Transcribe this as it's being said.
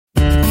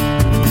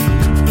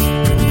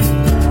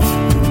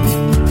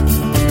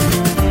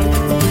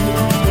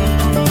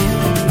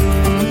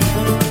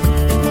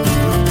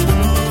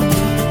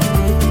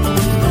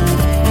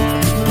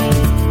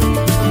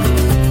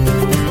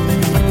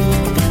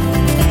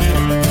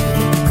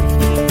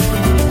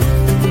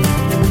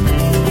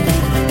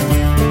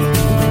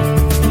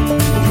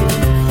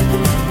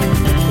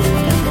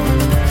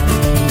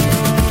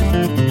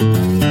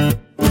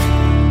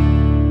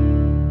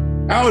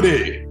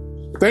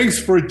Thanks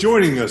for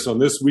joining us on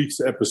this week's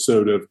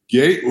episode of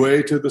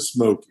Gateway to the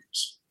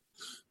Smokies.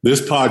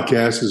 This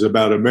podcast is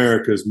about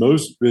America's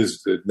most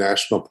visited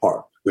national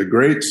park, the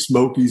Great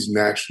Smokies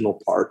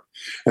National Park,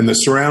 and the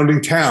surrounding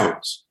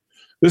towns.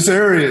 This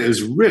area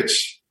is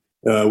rich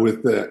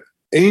with the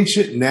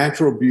ancient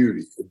natural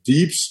beauty,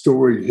 deep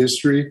storied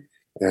history,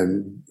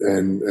 and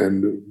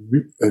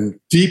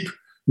deep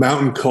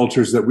mountain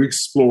cultures that we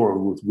explore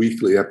with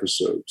weekly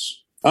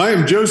episodes. I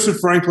am Joseph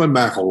Franklin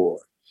McElroy,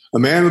 a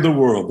man of the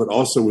world, but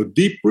also with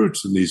deep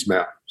roots in these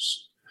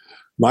mountains.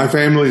 My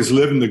family has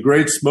lived in the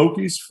Great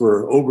Smokies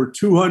for over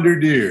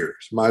 200 years.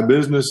 My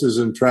business is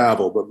in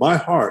travel, but my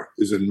heart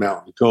is in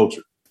mountain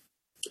culture.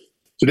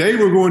 Today,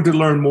 we're going to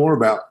learn more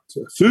about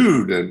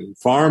food and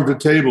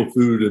farm-to-table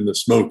food in the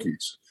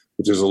Smokies,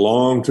 which is a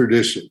long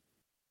tradition.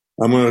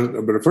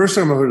 But first,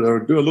 I'm going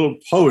to do a little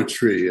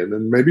poetry and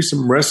then maybe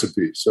some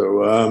recipes.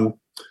 So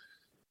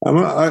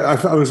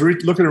I was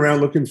looking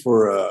around looking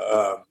for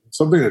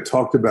something that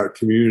talked about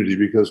community,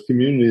 because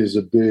community is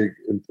a big,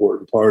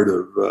 important part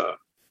of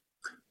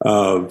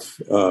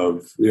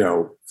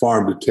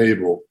farm to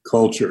table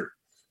culture,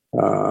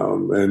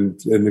 and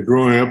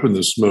growing up in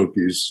the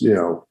Smokies,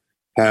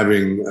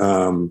 having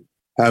a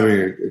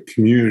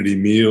community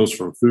meals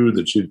from food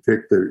that you'd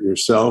pick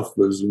yourself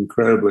was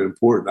incredibly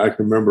important. I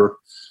can remember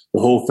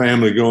the whole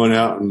family going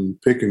out and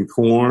picking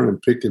corn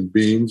and picking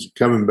beans,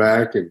 coming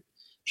back and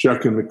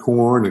shucking the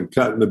corn and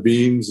cutting the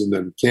beans and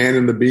then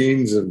canning the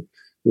beans and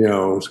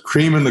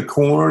creaming the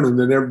corn, and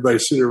then everybody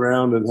sit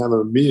around and have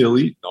a meal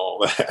eating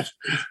all that,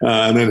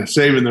 and then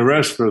saving the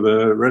rest for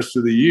the rest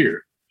of the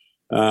year.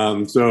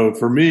 So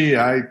for me,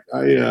 I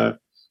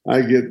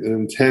get an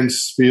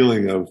intense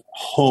feeling of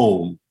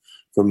home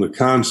from the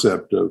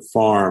concept of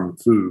farm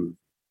food.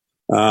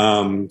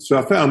 So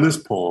I found this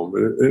poem.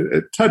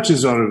 It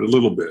touches on it a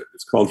little bit.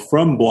 It's called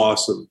From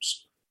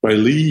Blossoms by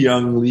Lee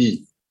Young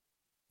Lee.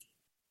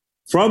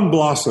 From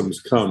blossoms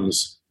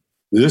comes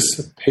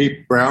this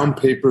brown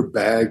paper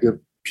bag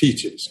of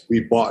peaches we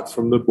bought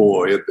from the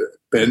boy at the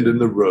bend in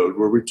the road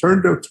where we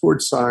turned out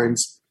toward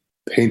signs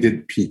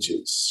painted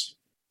peaches.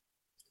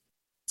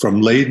 From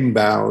laden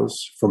boughs,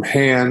 from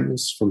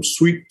hands, from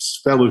sweet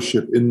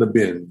fellowship in the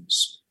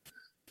bins,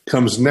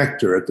 comes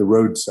nectar at the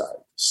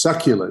roadside,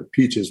 succulent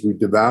peaches we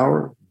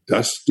devour,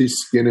 dusty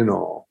skin and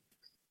all,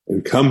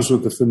 and comes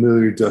with the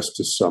familiar dust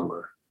of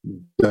summer,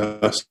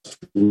 dust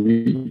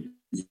we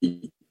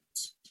eat.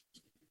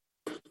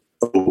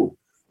 Oh,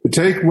 to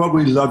take what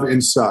we love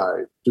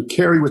inside, to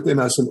carry within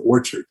us an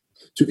orchard,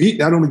 to eat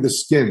not only the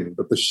skin,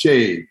 but the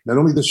shade, not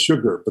only the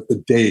sugar, but the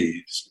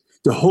days,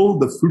 to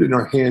hold the fruit in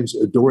our hands,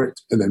 adore it,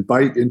 and then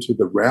bite into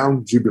the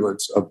round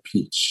jubilance of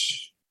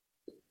peach.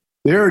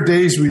 There are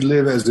days we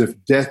live as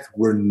if death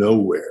were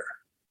nowhere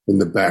in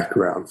the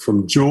background,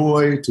 from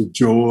joy to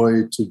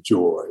joy to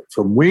joy,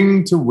 from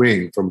wing to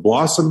wing, from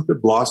blossom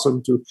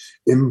to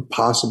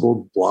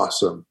impossible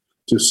blossom,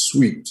 to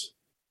sweet,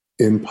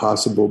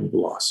 impossible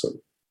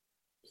blossom.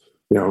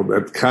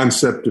 That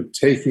concept of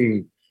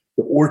taking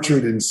the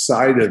orchard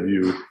inside of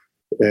you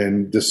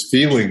and just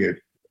feeling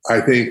it,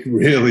 I think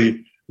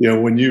really,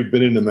 when you've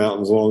been in the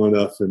mountains long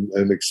enough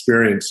and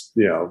experienced,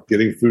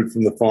 getting food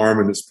from the farm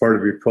and it's part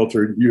of your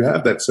culture, you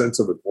have that sense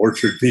of an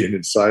orchard being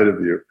inside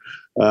of you.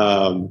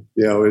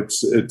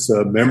 It's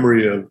a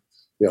memory of,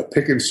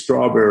 picking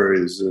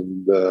strawberries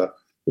and,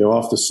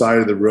 off the side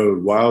of the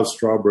road, wild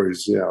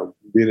strawberries,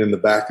 being in the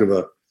back of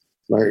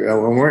I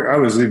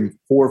was even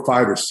 4,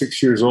 5, or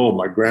 6 years old.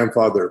 My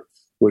grandfather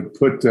would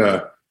put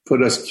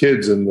us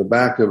kids in the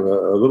back of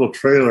a little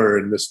trailer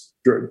and just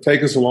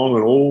take us along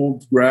an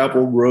old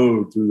gravel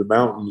road through the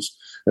mountains,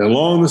 and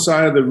along the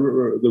side of the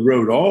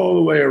road all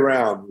the way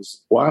around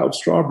was wild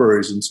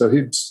strawberries. And so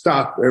he'd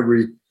stop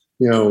every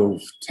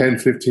 10,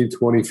 15,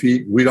 20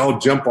 feet. We'd all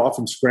jump off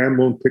and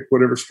scramble and pick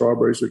whatever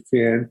strawberries we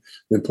can,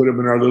 and put them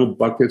in our little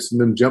buckets, and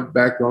then jump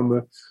back on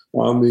the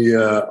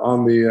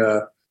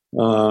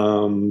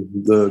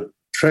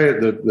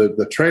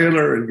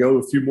trailer and go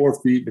a few more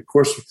feet. And of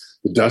course,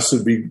 the dust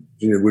would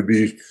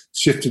be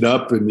shifted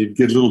up, and you'd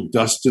get a little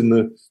dust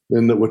in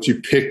what you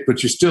picked,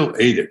 but you still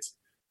ate it.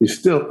 You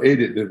still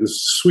ate it, and it was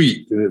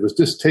sweet, and it was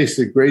just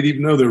tasted great,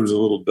 even though there was a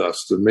little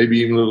dust and maybe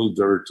even a little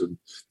dirt, and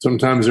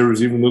sometimes there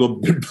was even a little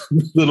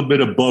bit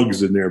of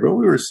bugs in there. But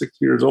we were 6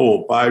 years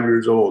old, 5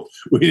 years old.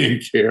 We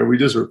didn't care. We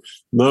just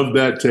loved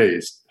that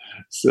taste.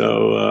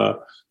 So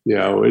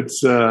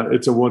it's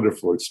a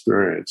wonderful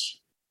experience.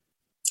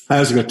 I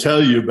was going to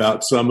tell you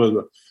about some of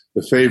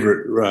the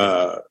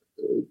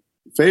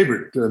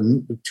favorite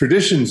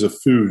traditions of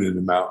food in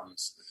the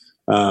mountains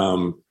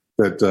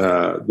that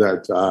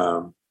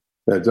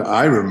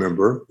I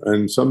remember,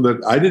 and some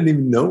that I didn't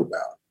even know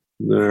about.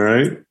 All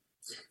right,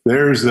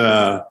 there's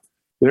a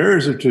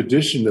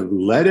tradition of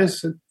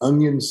lettuce and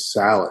onion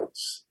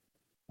salads,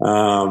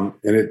 and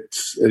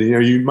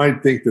you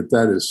might think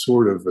that is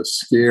sort of a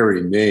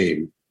scary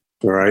name.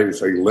 All right,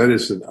 it's like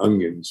lettuce and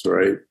onions,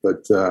 right?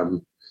 But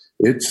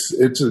it's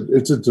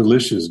a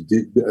delicious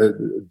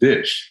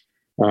dish.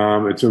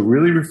 It's a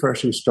really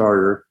refreshing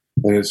starter.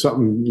 and it's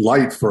something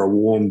light for a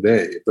warm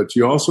day. But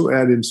you also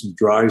add in some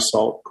dry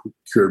salt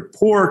cured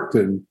pork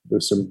and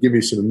give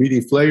me some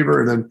meaty flavor,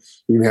 and then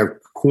you can have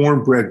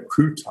cornbread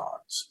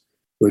croutons,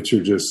 which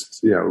are just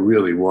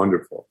really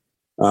wonderful.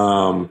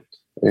 So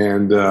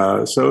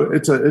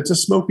it's a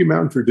Smoky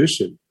Mountain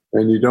tradition,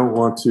 and you don't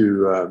want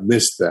to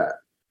miss that.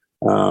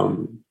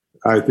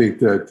 I think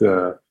that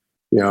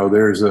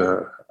there's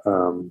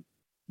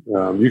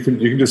you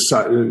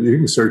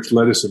can search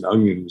lettuce and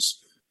onions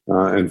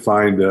and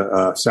find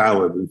a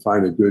salad and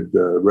find a good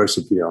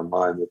recipe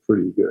online. They're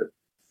pretty good.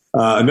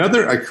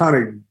 Another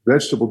iconic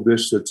vegetable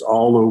dish that's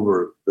all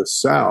over the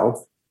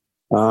South,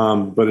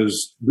 but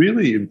is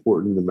really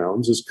important in the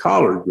mountains, is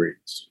collard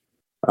greens.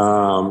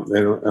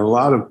 And a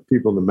lot of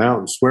people in the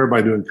mountains swear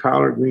by doing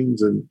collard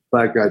greens and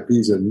black-eyed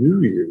peas on New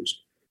Year's.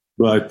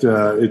 But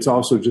it's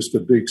also just a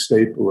big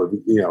staple of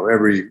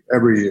every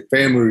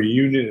family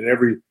reunion and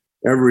every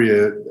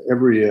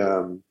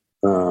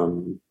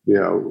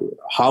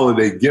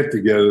holiday get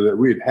together that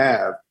we'd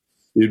have.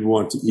 You'd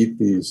want to eat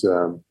these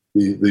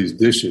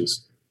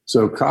dishes.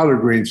 So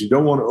collard greens, you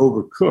don't want to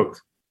overcook,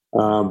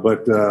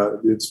 but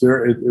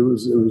it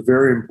was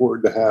very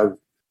important to have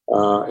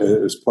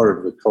as part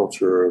of the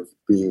culture of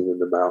being in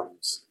the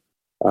mountains.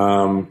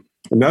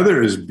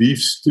 Another is beef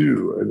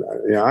stew, and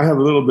I have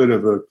a little bit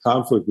of a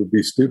conflict with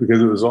beef stew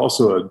because it was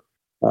also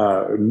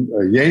a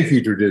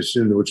Yankee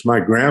tradition, which my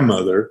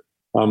grandmother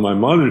on my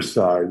mother's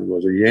side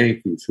was a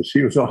Yankee, so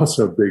she was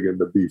also big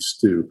into beef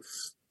stew.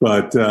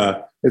 But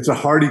it's a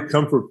hearty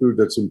comfort food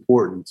that's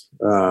important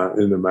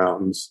in the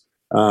mountains,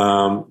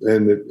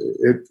 and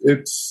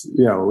it's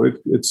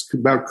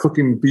about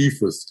cooking beef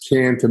with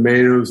canned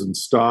tomatoes and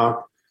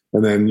stock,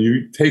 and then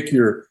you take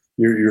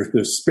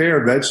the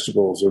spare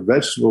vegetables or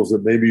vegetables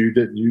that maybe you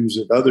didn't use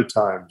at other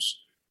times,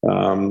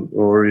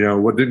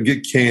 or what didn't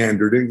get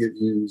canned or didn't get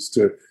used,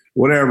 to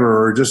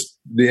whatever, or just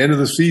the end of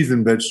the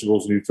season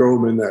vegetables, and you throw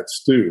them in that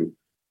stew,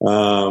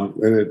 and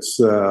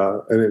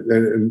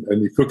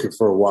you cook it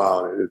for a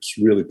while. It's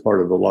really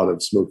part of a lot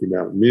of Smoky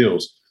Mountain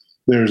meals.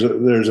 There's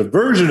a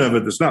version of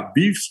it that's not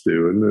beef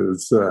stew, and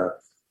it's I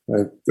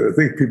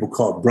think people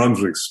call it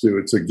Brunswick stew.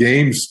 It's a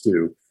game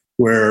stew,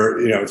 where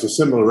it's a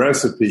similar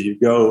recipe. You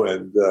go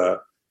and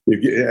you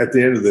get, at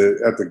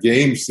the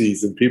game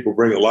season, people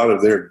bring a lot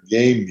of their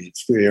game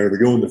meats. They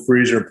go in the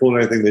freezer and pull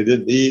anything they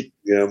didn't eat.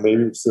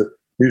 Maybe it's the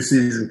new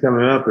season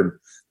coming up, and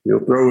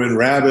you'll throw in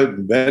rabbit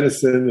and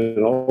venison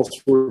and all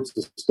sorts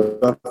of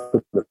stuff.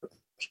 Cook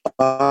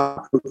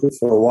it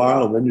for a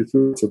while, and then you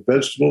throw some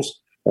vegetables.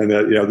 And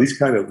these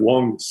kind of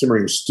long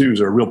simmering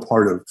stews are a real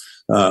part of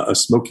a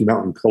Smoky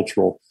Mountain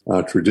cultural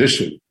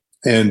tradition.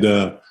 And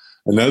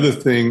another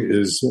thing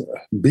is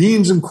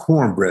beans and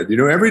cornbread.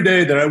 Every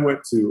day that I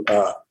went to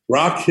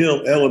Rock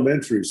Hill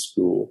Elementary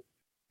School,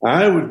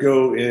 I would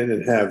go in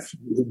and have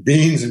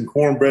beans and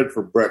cornbread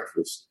for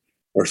breakfast.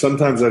 Or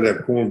sometimes I'd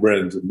have cornbread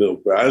and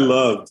milk. But I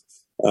loved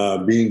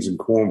beans and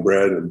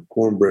cornbread and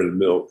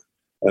milk.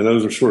 And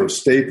those are sort of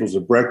staples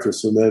of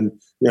breakfast. And then,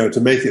 to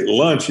make it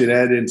lunch, you'd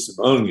add in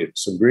some onions,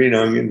 some green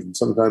onions, and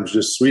sometimes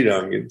just sweet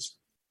onions.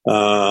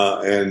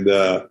 And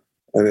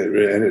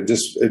it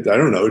just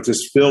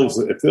fills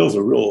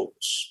a real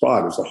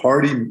spot. It's a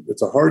hearty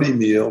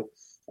meal.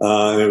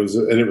 And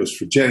it was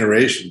for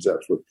generations.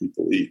 That's what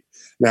people eat.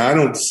 Now, I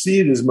don't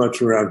see it as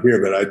much around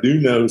here, but I do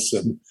know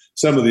some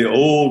of the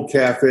old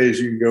cafes.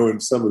 You can go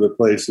in some of the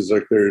places,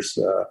 like there's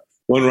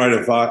one right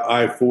off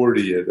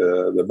I-40 at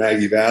the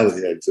Maggie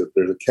Valley exit.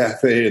 There's a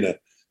cafe and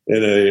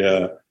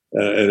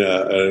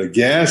a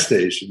gas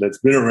station that's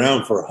been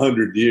around for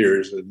 100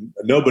 years, and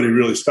nobody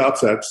really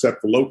stops at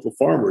except the local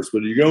farmers.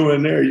 But you go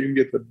in there, you can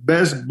get the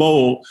best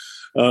bowl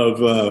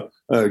of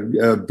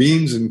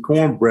beans and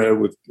cornbread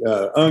with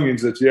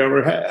onions that you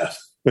ever have.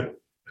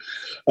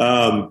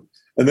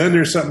 And then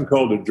there's something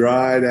called a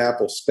dried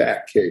apple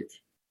stack cake,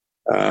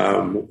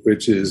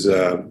 which is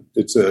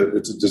it's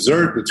a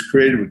dessert that's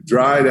created with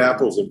dried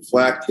apples and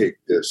flat cake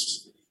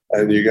discs.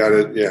 And you got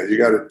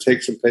to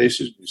take some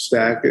patience. You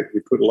stack it.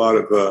 You put a lot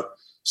of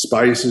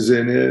spices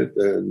in it,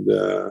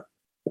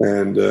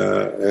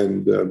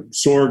 and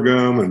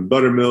sorghum and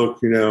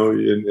buttermilk.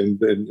 In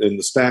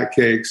the stack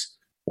cakes,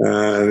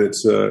 and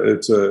it's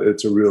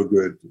a real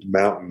good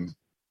mountain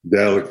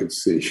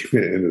delicacy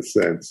in a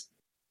sense.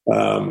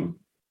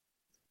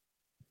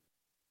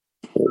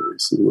 Let me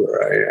see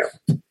where I am.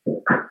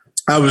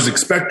 I was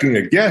expecting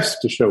a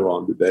guest to show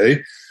on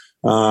today.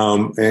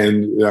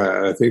 And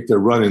I think they're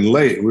running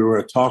late. We were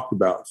going to talk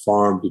about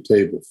farm to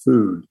table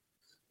food,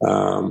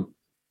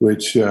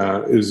 which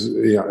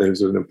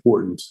is an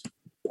important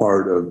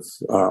part of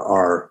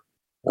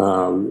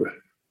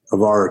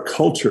our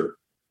culture.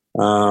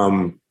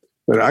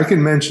 But I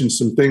can mention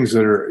some things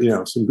that are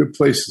some good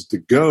places to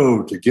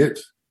go to get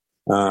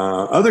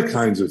other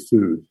kinds of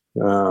food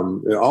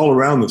all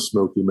around the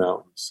Smoky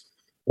Mountains.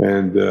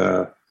 And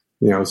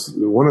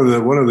one of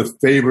the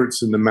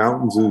favorites in the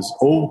mountains is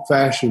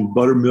old-fashioned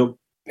buttermilk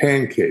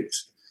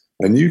pancakes,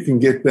 and you can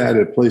get that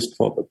at a place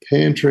called the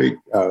Pantry.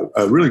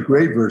 A really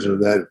great version of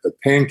that at the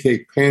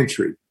Pancake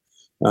Pantry,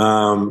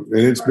 And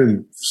it's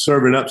been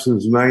serving up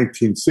since the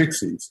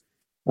 1960s.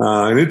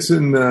 And it's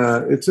in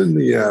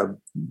the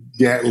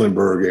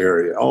Gatlinburg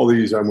area. All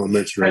these I'm going to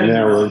mention right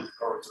now are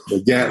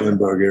the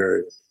Gatlinburg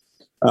area.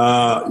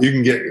 You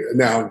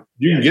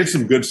can get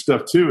some good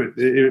stuff too.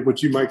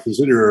 What you might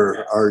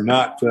consider are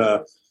not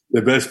the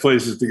best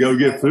places to go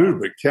get food,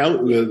 but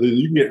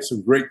you can get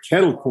some great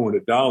kettle corn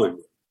at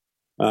Dollywood.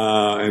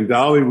 And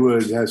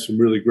Dollywood has some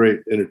really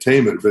great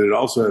entertainment, but it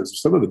also has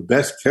some of the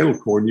best kettle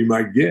corn you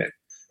might get.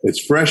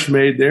 It's fresh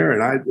made there,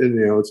 and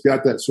it's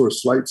got that sort of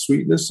slight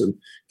sweetness. And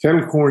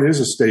kettle corn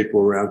is a staple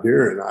around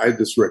here, and I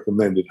just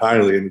recommend it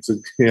highly. And it's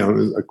of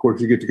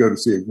course, you get to go to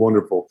see a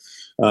wonderful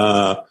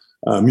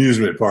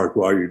amusement park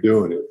while you're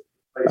doing it.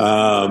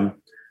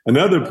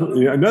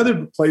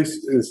 Another place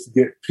is to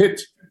get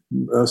pit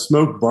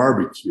smoked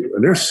barbecue,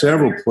 and there's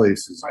several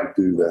places to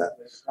do that.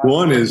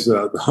 One is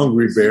the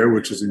Hungry Bear,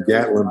 which is in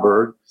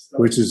Gatlinburg,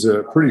 which is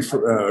a pretty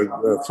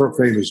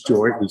famous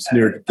joint. It's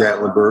near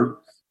Gatlinburg.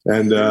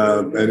 And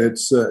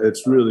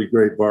it's really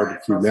great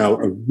barbecue. Now,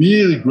 a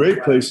really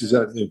great place is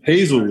out in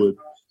Hazelwood,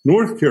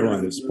 North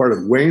Carolina. It's part of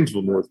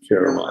Waynesville, North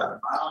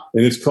Carolina,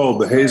 and it's called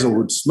the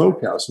Hazelwood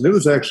Smokehouse. And it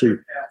was actually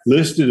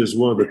listed as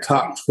one of the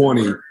top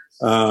 20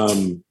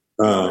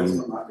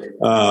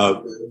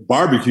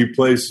 barbecue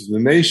places in the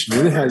nation.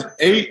 And it has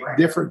 8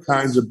 different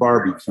kinds of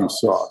barbecue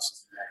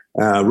sauce,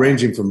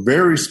 ranging from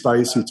very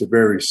spicy to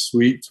very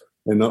sweet,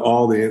 and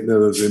all the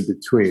others in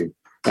between.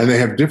 And they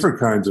have different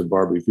kinds of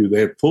barbecue.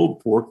 They have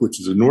pulled pork, which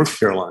is a North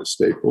Carolina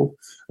staple.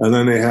 And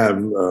then they have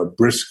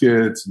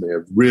briskets, and they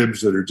have ribs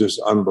that are just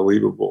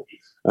unbelievable.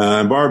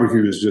 And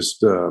barbecue is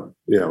just, a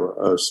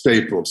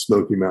staple of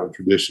Smoky Mountain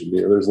tradition.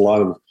 There's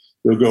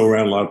you'll go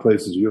around a lot of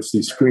places. You'll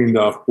see screened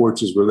off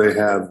porches where they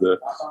have the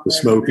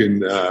smoking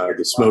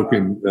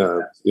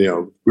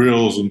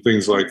grills and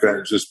things like that.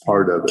 It's just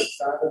part of it.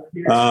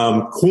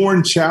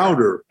 Corn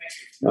chowder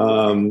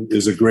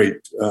is a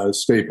great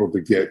staple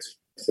to get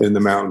in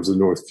the mountains of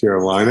North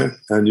Carolina,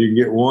 and you can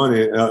get one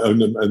in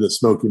the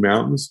Smoky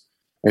Mountains,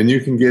 and you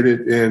can get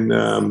it in.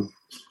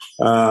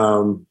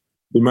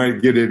 You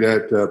might get it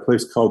at a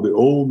place called the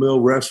Old Mill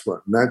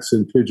Restaurant, and that's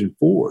in Pigeon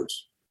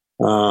Forge,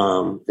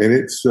 and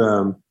it's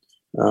a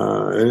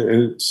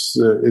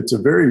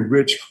very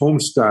rich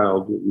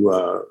home-styled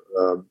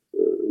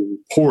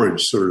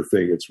porridge sort of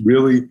thing. It's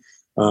really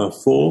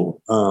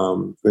full,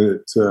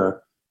 it's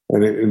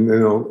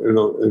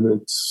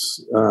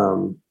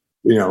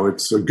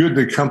good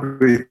to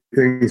accompany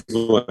things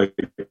like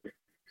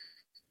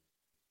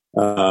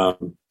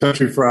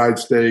country fried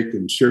steak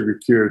and sugar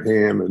cured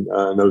ham and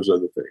those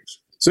other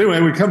things. So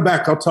anyway, when we come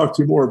back, I'll talk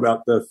to you more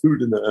about the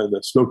food in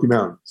the Smoky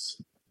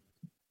Mountains.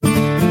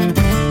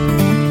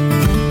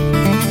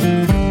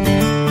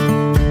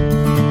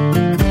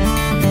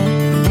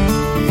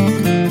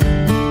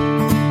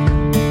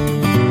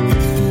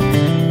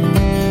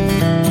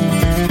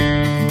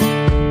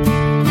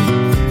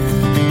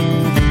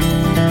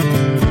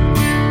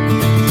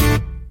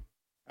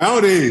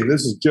 Howdy,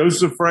 this is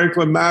Joseph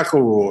Franklin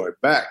McElroy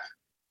back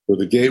for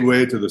the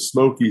Gateway to the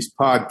Smokies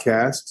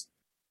podcast.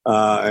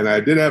 And I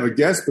did have a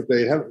guest, but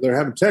they're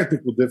having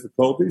technical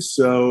difficulties.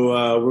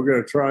 So we're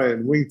going to try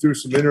and wing through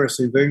some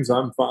interesting things.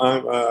 I'm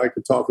fine. I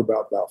could talk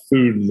about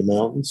food in the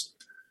mountains.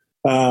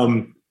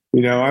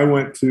 I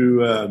went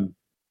to,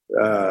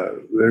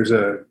 there's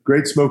a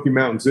Great Smoky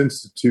Mountains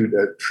Institute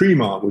at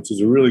Tremont, which is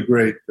a really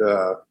great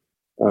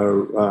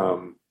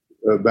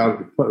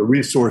about a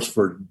resource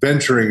for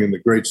venturing in the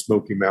Great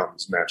Smoky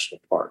Mountains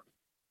National Park.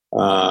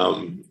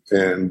 One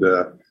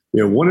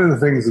of the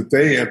things that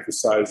they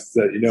emphasize is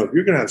that, if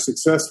you're going to have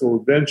successful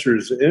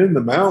adventures in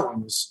the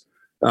mountains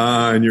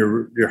and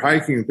you're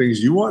hiking and things,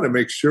 you want to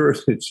make sure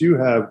that you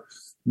have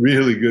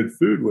really good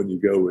food when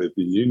you go with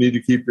you. You need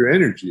to keep your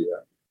energy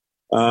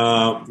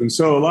up. And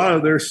so a lot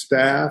of their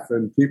staff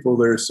and people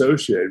they're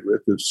associated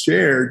with have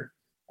shared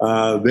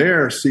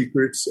their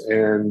secrets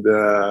and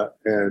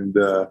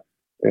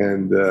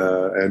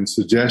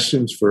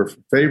suggestions for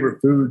favorite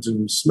foods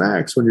and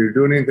snacks when you're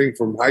doing anything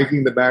from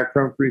hiking the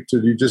backcountry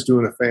to you just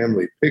doing a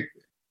family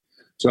picnic.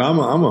 So I'm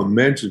going to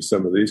mention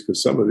some of these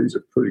because some of these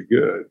are pretty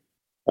good.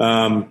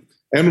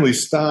 Emily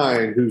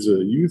Stein, who's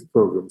a youth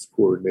programs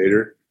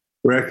coordinator,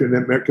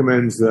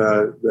 recommends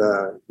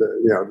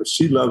that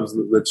she loves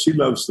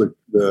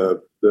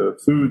the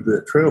food,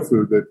 the trail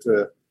food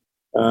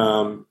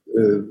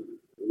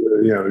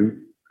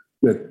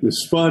that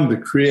is fun to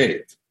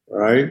create,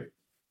 right?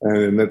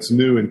 And that's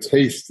new and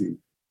tasty.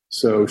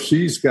 So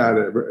she's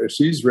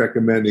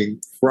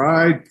recommending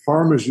fried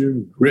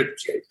Parmesan grit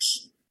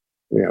cakes.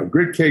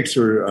 Grit cakes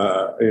are,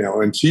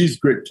 and cheese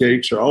grit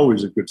cakes are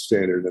always a good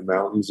standard in the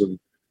mountains.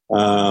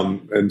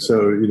 And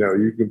so,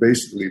 you can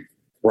basically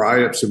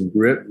fry up some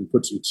grit and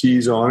put some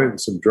cheese on it and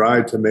some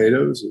dried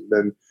tomatoes, and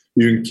then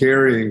you can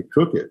carry and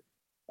cook it.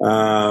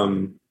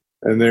 And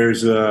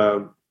there's,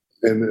 and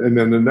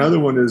then another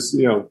one is,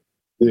 the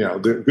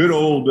good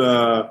old,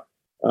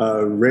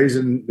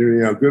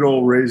 good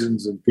old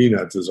raisins and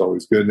peanuts is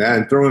always good.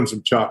 And throw in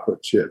some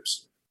chocolate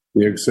chips.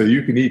 So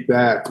you can eat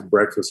that for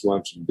breakfast,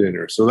 lunch, and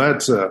dinner. So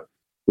that's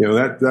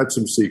that's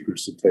some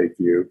secrets to take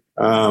you.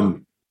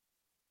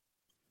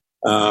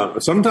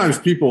 Sometimes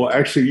people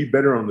actually eat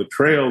better on the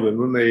trail than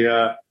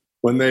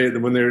when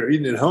they're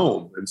eating at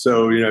home. And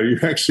so,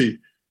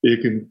 you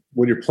can,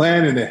 when you're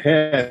planning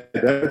ahead,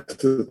 that's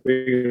the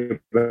thing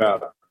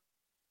about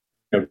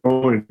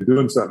going and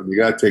doing something. You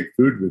got to take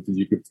food with you.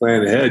 You can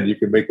plan ahead. You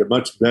can make a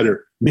much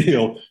better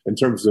meal in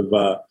terms of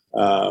what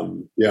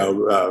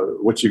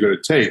you're going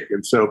to take.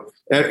 And so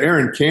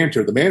Aaron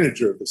Cantor, the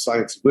manager of the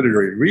Science of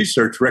Literary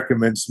Research,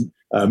 recommends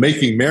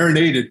making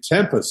marinated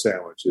tempeh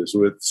sandwiches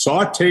with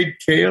sauteed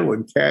kale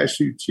and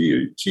cashew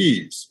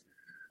cheese.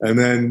 And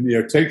then,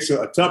 takes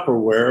a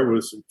Tupperware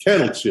with some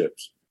kettle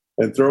chips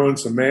and throw in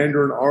some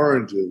mandarin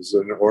oranges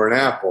or an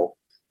apple.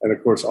 And,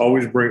 of course,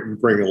 always bring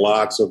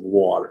lots of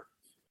water.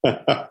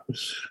 That's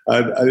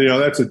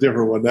a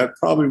different one. That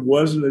probably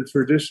wasn't a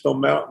traditional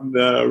mountain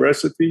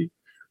recipe,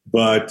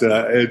 but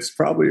it's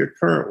probably a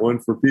current one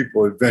for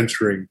people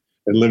adventuring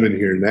and living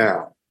here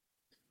now.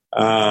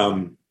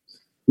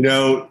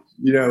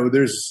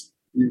 There's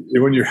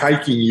when you're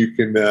hiking, you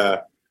can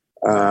get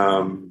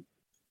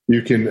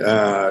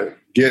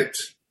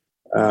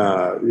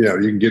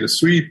a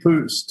sweet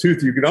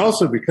tooth. You can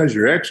also, because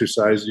you're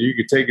exercising, you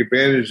can take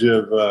advantage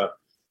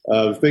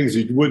of things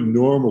you wouldn't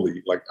normally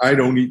eat. Like, I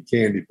don't eat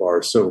candy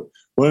bars, so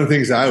one of the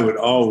things I would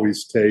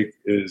always take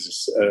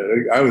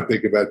I would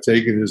think about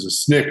taking is a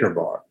Snicker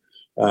bar,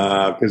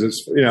 because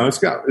it's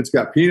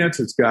got peanuts,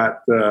 it's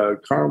got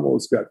caramel,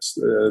 it's got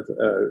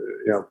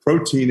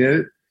protein in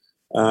it,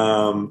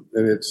 and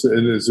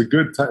it's a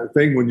good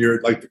thing when you're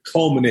at, like, the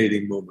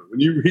culminating moment,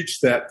 when you reach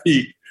that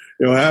peak.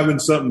 Having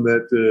something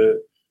that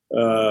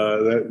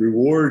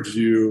rewards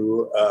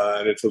you,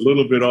 and it's a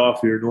little bit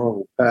off your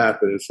normal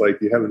path, and it's like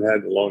you haven't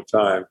had in a long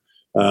time,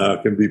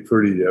 can be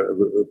pretty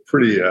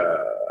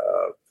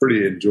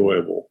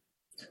enjoyable.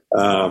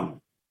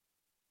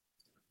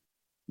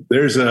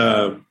 There's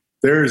a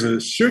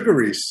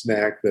sugary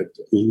snack that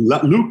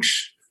Luke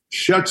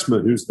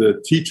Schutzman, who's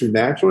the teacher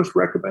naturalist,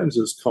 recommends.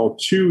 It's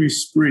called Chewy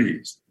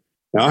Sprees.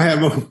 Now,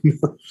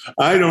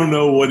 I don't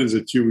know what is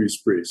a Chewy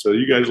Spree, so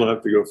you guys will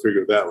have to go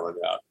figure that one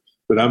out.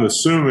 But I'm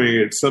assuming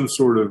it's some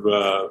sort of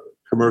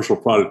commercial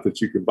product that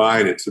you can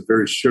buy, and it's a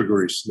very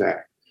sugary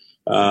snack.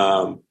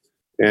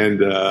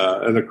 And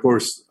of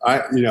course,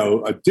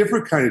 a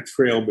different kind of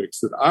trail mix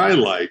that I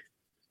like,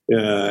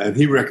 and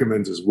he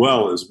recommends as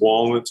well, is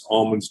walnuts,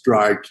 almonds,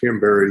 dried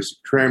cranberries,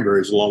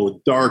 along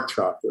with dark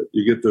chocolate.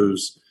 You get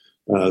those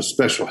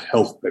special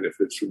health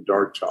benefits from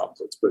dark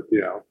chocolates, but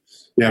you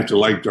have to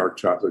like dark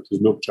chocolate,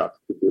 because milk chocolate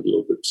can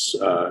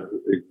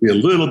be a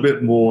little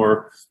bit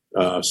more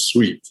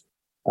sweet.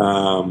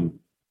 And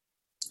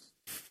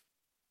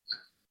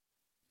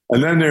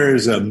then there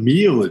is a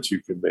meal that you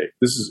can make.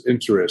 This is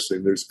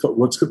interesting. There's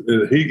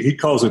he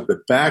calls it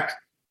the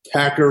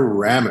backpacker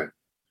ramen.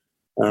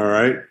 All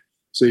right,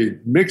 so you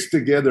mix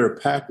together a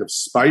pack of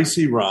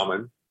spicy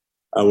ramen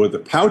with a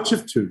pouch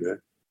of tuna.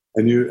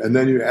 And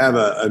then you have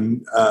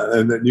and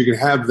then you can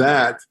have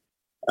that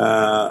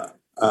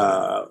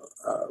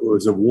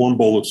was a warm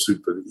bowl of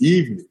soup for the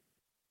evening,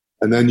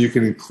 and then you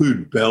can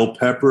include bell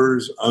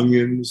peppers,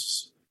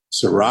 onions,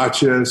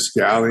 sriracha,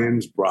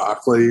 scallions,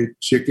 broccoli,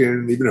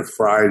 chicken, even a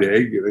fried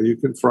egg. You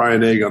can fry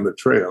an egg on the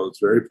trail; it's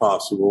very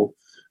possible.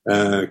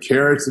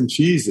 Carrots and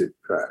cheese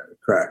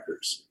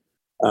crackers,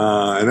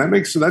 and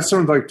that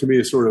sounds like to me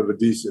a sort of a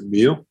decent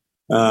meal.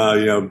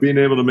 Being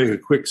able to make a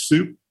quick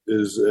soup.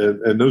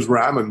 And those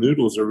ramen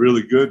noodles are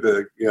really good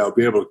to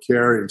be able to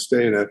carry and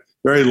stay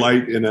very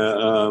light in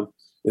a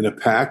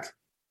pack.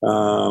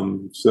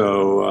 And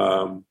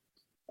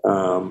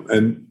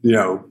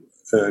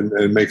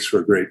makes for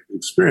a great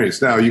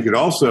experience. Now, you could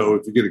also,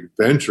 if you get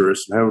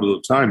adventurous and have a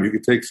little time, you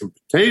could take some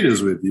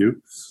potatoes with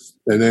you,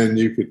 and then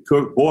you could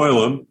boil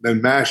them,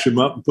 then mash them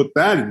up and put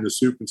that in the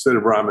soup instead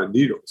of ramen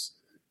noodles.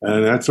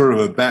 And that's sort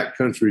of a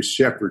backcountry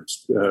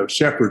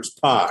shepherd's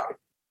pie.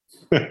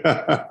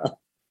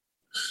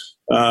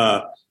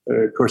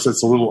 Of course,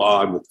 that's a little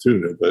odd with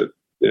tuna, but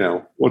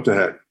what the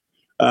heck.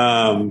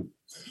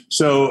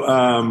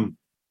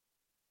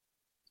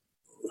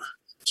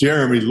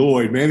 Jeremy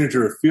Lloyd,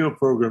 manager of field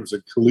programs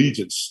and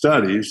collegiate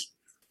studies,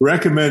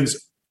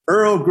 recommends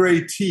Earl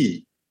Grey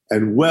tea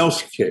and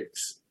Welsh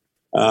cakes.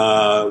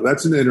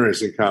 That's an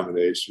interesting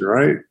combination,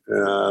 right?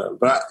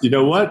 But you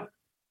know what?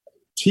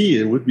 Tea,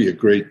 it would be a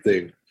great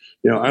thing.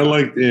 I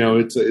like,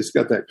 it's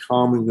got that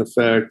calming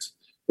effect.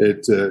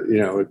 It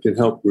can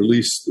help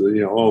release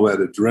all that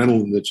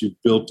adrenaline that you've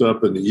built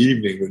up in the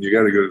evening when you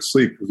got to go to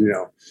sleep, because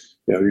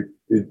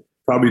you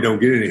probably don't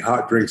get any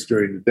hot drinks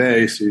during the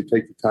day, so you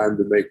take the time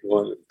to make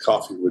one. And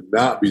coffee would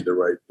not be the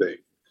right thing,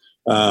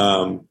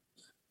 and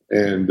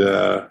then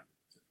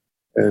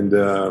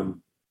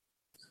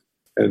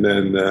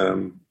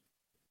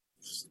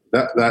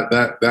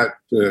that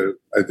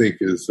I think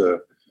is.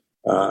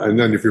 And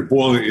then if you're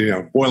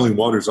boiling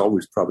water is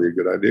always probably a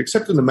good idea.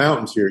 Except in the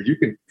mountains here, you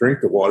can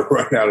drink the water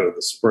right out of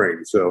the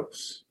spring, so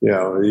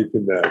you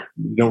can.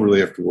 You don't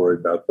really have to worry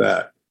about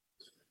that.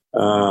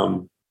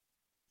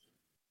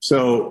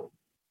 So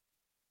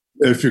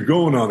if you're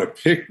going on a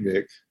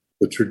picnic,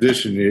 the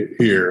tradition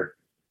here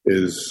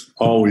is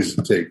always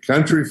to take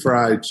country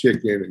fried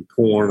chicken and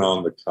corn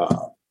on the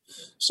cob.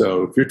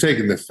 So if you're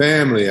taking the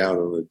family out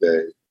on a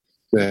day,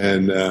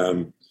 then,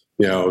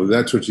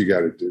 that's what you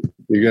got to do.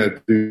 You got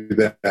to do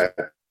that.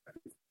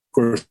 Of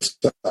course,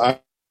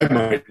 I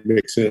might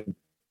mix in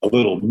a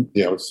little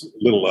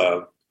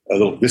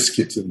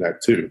biscuits in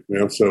that too.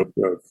 So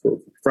for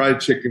fried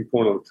chicken,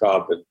 corn on the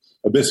cob, and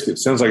a biscuit.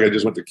 Sounds like I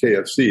just went to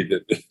KFC,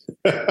 didn't it?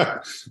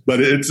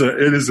 But it is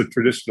a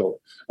traditional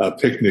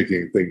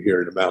picnicking thing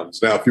here in the mountains.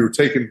 Now, if you were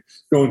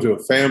going to a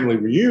family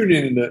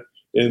reunion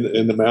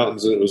in the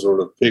mountains, and it was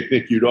sort of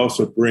picnic, you'd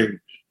also bring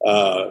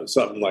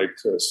something like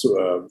a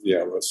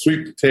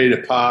sweet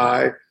potato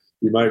pie.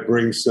 You might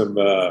bring some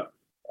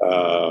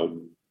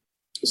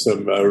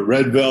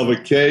red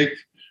velvet cake.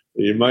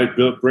 You might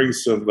bring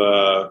some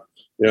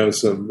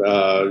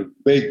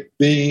baked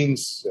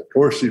beans. Of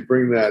course, you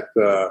bring that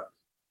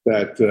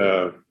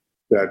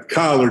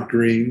collard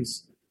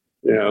greens.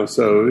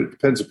 So it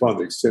depends upon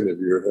the extent of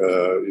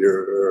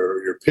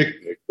your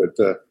picnic. But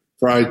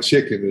fried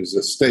chicken is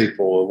a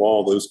staple of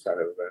all those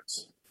kind of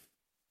events.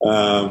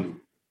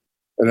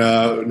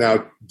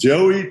 Now,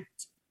 Joey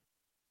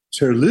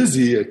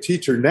Terlizzi, a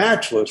teacher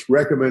naturalist,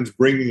 recommends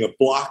bringing a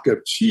block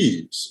of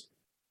cheese.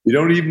 You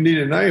don't even need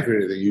a knife or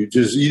anything. You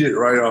just eat it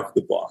right off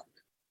the block.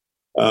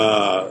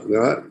 I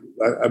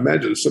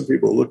imagine some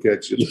people look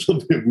at you a little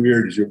bit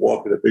weird as you're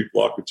walking a big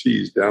block of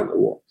cheese down the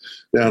wall,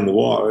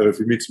 if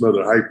you meet some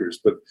other hikers.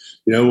 But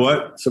you know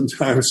what?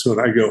 Sometimes when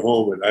I go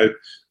home and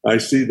I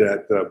see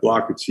that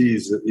block of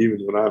cheese,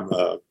 even when I'm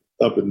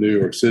up in New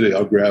York City,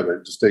 I'll grab it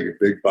and just take a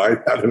big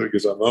bite out of it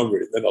because I'm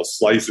hungry. And then I'll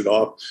slice it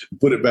off and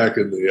put it back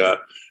in the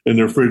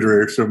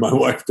refrigerator so my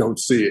wife don't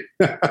see it.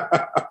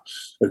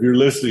 If you're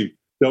listening,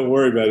 don't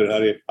worry about it,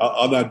 honey.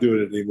 I'll not do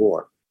it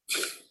anymore.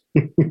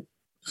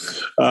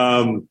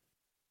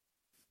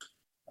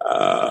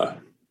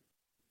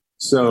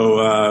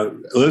 So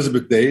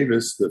Elizabeth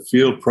Davis, the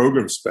field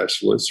program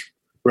specialist,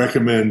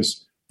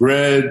 recommends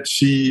bread,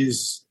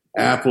 cheese,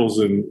 apples,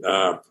 and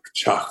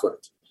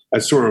chocolate.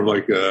 That's sort of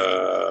like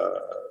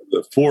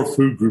the 4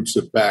 food groups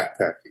of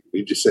backpacking.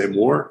 Need you say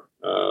more?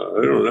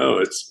 I don't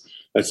know.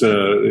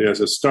 There's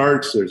a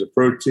starch, there's a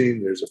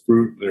protein, there's a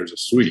fruit, and there's a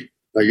sweet.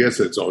 I guess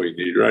that's all you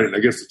need, right? And I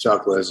guess the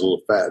chocolate has a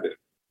little fat in it.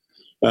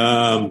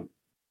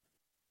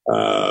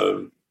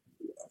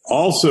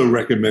 Also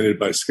recommended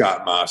by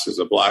Scott Moss as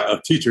a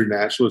teacher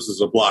naturalist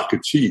is a block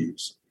of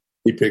cheese.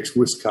 He picks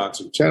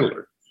Wisconsin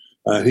cheddar.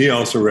 He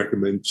also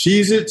recommends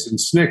Cheez-Its and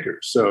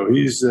Snickers. So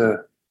he's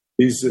on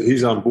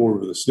board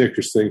with the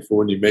Snickers thing for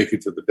when you make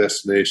it to the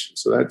destination.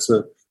 So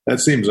that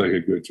seems like a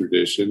good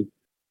tradition.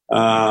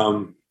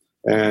 And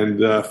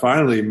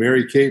finally,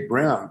 Mary Kate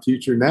Brown,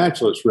 teacher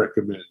naturalist,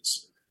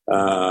 recommends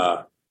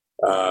a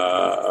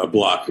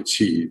block of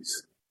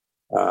cheese.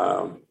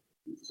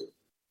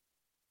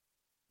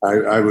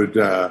 I would,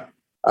 what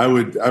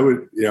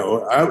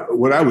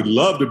I would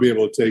love to be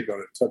able to take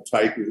on a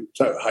hike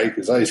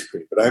is ice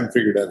cream, but I haven't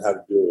figured out how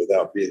to do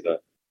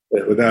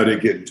it without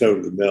it getting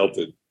totally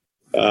melted.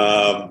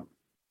 Another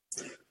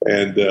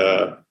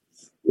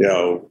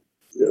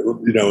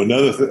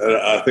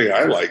thing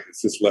I like is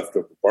just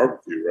leftover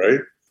barbecue,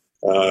 right?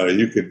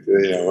 You could,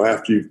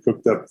 after you've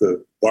cooked up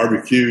the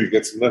barbecue, you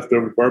get some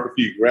leftover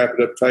barbecue, you wrap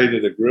it up tight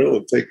in the grill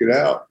and take it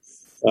out.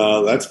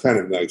 That's kind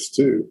of nice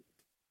too.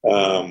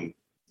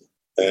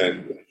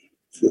 And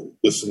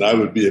listen, I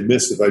would be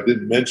amiss if I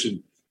didn't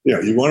mention,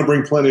 you want to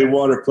bring plenty of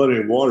water, but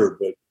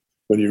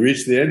when you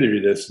reach the end of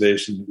your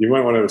destination, you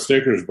might want to have a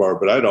Snickers bar,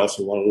 but I'd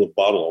also want a little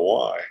bottle of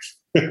wine.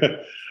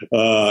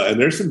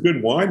 And there's some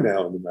good wine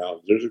now in the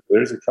mountains.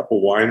 There's a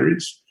couple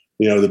wineries.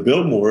 The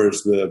Biltmore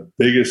is the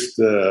biggest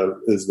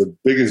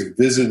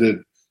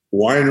visited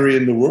winery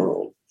in the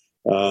world.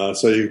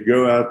 So you can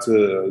go out to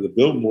the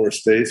Biltmore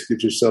Estates,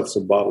 get yourself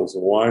some bottles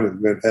of wine,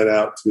 and then head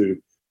out to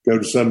go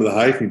to some of the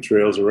hiking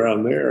trails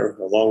around there,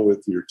 along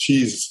with your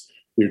cheese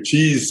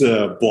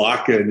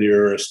block and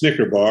your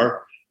Snicker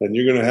bar, and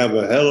you're going to have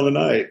a hell of a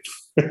night.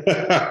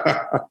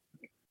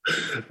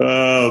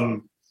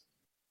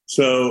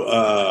 So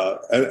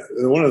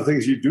one of the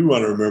things you do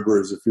want to remember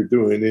is if you're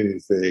doing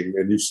anything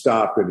and you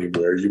stop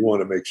anywhere, you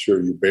want to make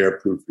sure you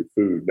bear-proof your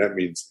food. That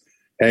means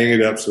hang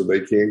it up so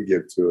they can't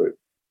get to it.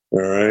 All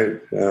right.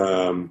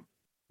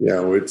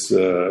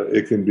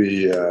 It can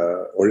be,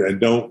 and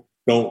don't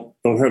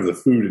have the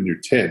food in your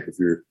tent if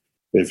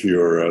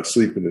you're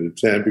sleeping in the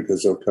tent,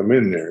 because they'll come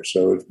in there.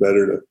 So it's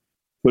better to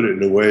put it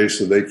in a way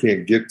so they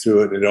can't get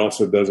to it. And it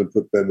also doesn't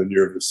put them in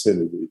your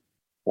vicinity.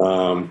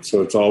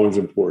 So it's always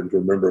important to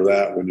remember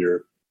that when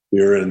you're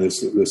in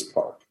this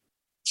park.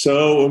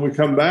 So when we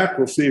come back,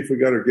 we'll see if we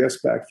got our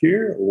guests back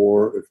here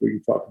or if we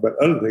can talk about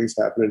other things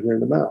happening here in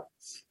the mountains.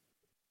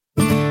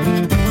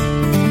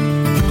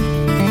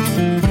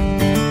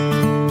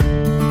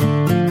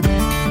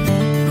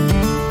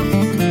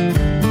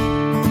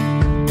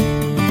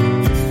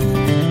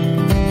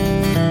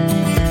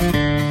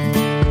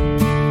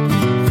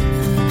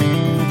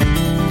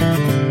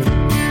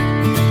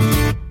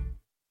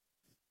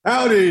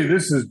 Howdy,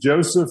 this is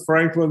Joseph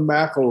Franklin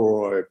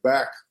McElroy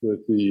back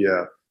with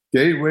the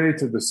Gateway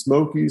to the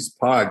Smokies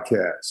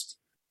podcast.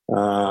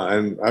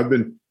 And I've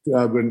been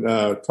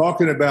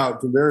talking about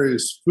the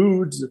various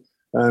foods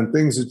and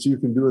things that you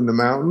can do in the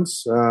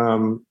mountains.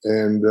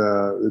 And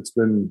it's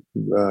been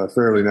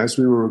fairly nice.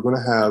 We were going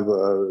to have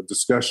a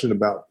discussion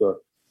about the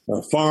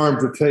farm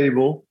to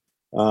table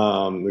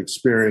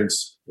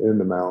experience in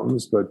the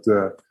mountains, but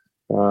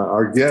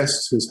our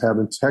guest is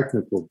having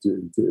technical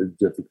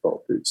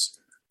difficulties.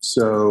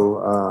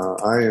 So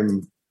I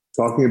am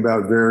talking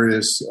about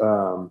various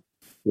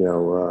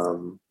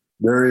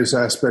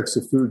aspects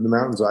of food in the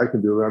mountains I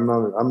can do. I'm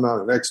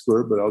not an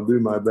expert, but I'll do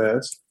my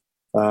best.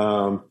 What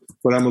I'm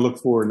going to look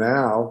for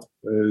now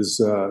is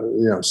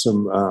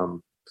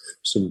some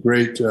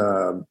great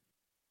farm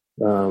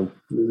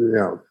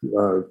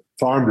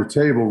to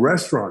table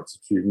restaurants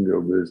that you can go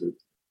visit.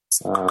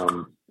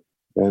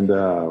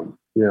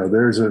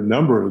 There's a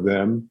number of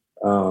them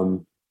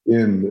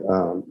in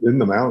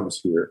the mountains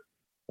here.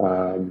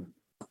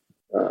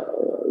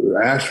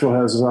 Asheville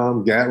has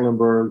some,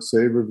 Gatlinburg,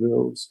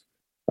 Saberville's.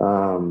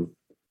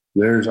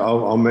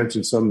 I'll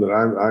mention some that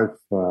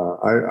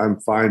I'm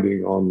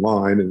finding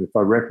online, and if I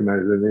recognize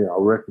anything,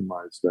 I'll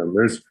recognize them.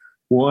 There's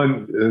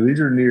one.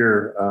 These are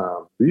near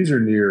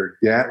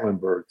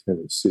Gatlinburg,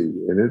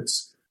 Tennessee, and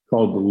it's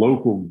called the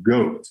Local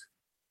Goat.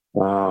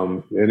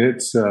 And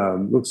it's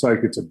looks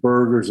like it's a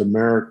Burger's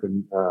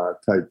American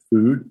type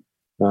food,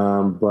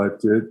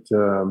 but it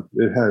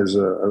has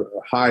a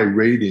high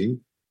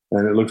rating,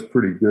 and it looks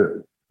pretty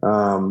good.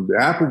 The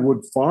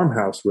Applewood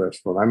Farmhouse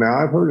Restaurant.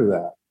 I've heard of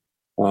that.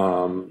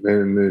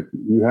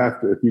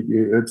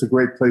 It's a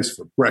great place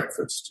for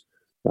breakfast.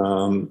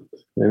 And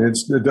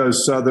it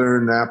does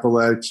Southern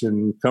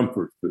Appalachian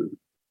comfort food.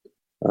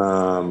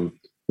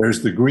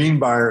 There's the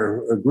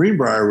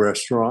Greenbrier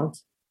Restaurant,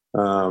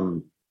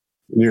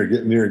 near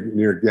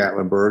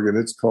Gatlinburg, and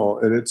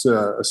it's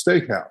a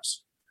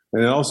steakhouse.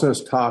 And it also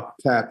has top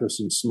tapas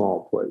and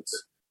small plates.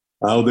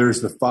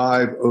 There's the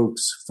Five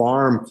Oaks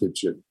Farm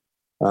Kitchen,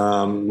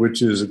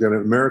 which is again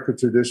American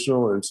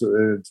traditional, and so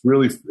it's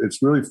really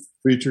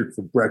featured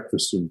for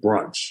breakfast and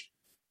brunch,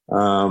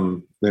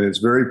 and it's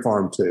very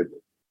farm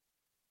table.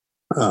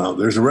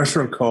 There's a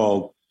restaurant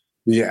called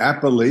the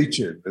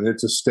Appalachian, and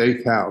it's a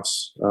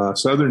steakhouse,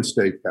 Southern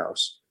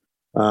steakhouse,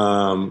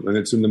 and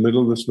it's in the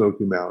middle of the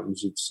Smoky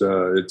Mountains. It's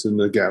in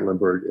the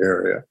Gatlinburg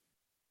area.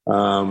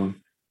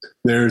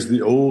 There's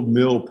the Old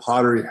Mill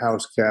Pottery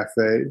House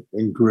Cafe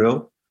and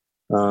Grill.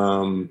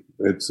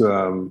 It's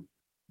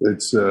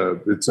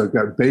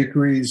got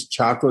bakeries,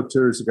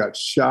 chocolatiers, it's got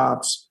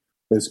shops.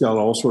 It's got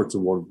all sorts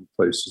of wonderful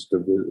places to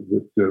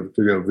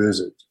go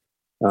visit.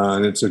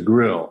 And it's a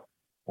grill.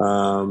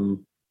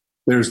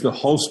 There's the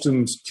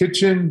Holston's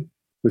Kitchen,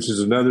 which is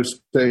another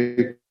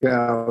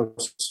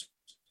steakhouse.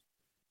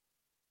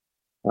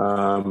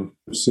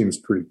 It seems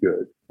pretty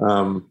good.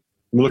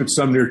 Look at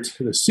some near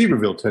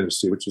Seaverville,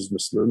 Tennessee, which is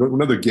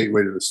another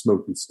gateway to the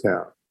Smokies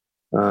town.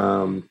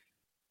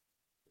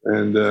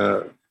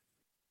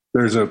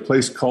 There's a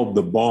place called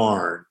The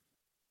Barn,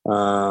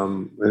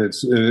 and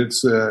it's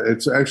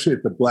actually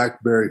at the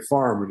Blackberry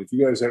Farm. And if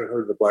you guys haven't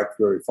heard of the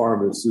Blackberry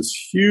Farm, it's this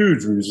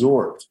huge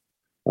resort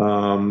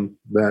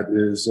that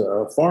is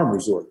a farm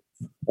resort,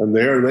 and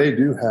there they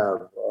do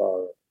have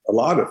a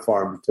lot of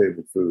farm to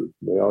table food.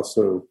 They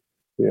also,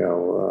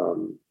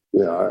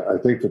 I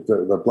think that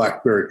the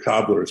Blackberry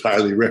Cobbler is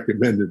highly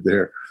recommended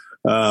there.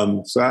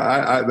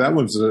 That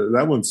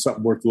one's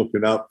something worth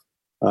looking up.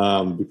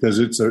 Because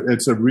it's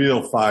a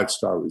real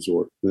 5-star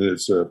resort.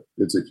 It's a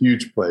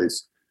huge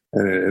place,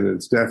 and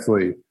it's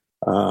definitely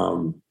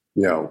somewhere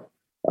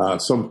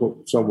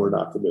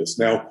not to miss.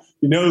 Now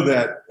you know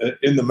that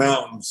in the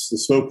mountains, the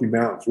Smoky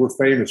Mountains, we're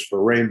famous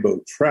for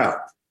rainbow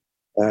trout,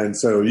 and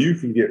so you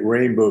can get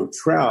rainbow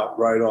trout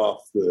right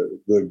off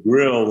the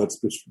grill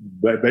that's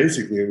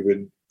basically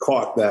been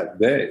caught that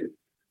day.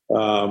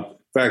 In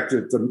fact,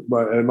 at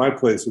my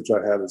place, which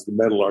I have, is the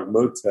Meadowlark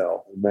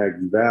Motel in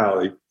Maggie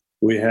Valley.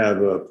 We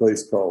have a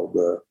place called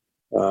the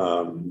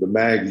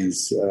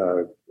Maggie's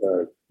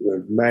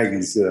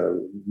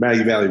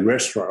Maggie Valley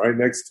Restaurant right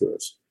next to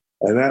us,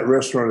 and that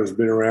restaurant has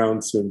been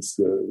around since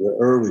the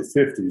early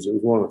 '50s. It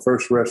was one of the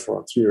first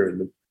restaurants here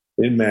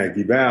in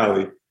Maggie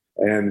Valley,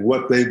 and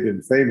what they've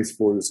been famous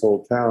for this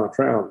whole town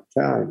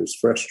is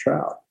fresh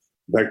trout.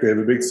 In fact, they have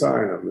a big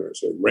sign on there that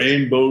says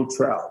 "Rainbow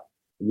Trout,"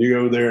 and you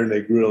go there and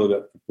they grill it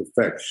up to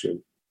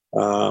perfection.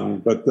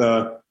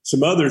 But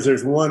some others,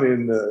 there's one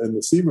in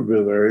the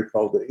Seaverville area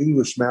called the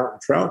English Mountain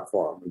Trout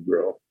Farm and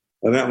Grill,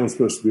 and that one's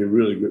supposed to be a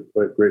really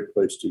great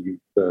place to get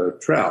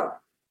trout.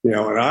 And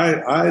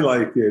I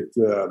like it,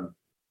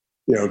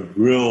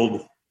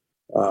 grilled.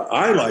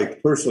 I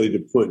like personally to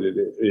put it,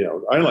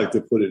 I like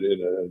to put it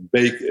in and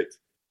bake it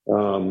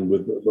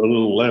with a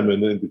little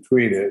lemon in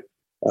between it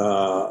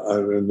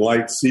and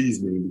light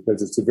seasoning,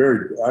 because it's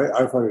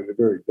I find it a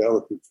very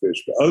delicate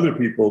fish. But other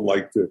people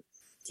like to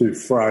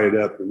fry it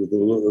up with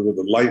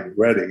a light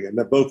breading, and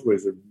that both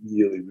ways are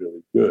really,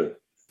 really good.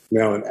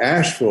 Now in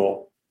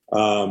Asheville,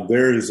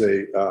 there is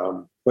a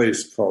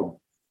place called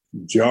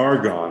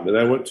Jargon that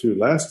I went to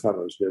last time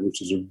I was here,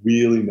 which is a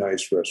really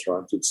nice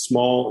restaurant. It's a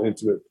small,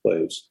 intimate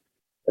place.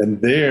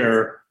 And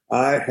there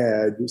I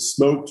had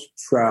smoked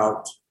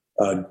trout,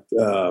 like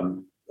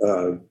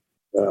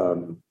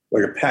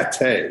a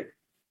pate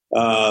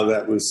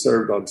that was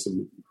served on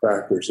some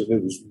crackers, and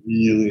it was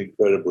really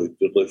incredibly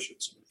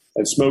delicious.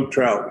 And smoked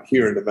trout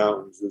here in the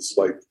mountains is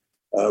like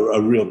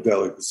a real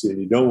delicacy,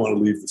 and you don't want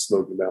to leave the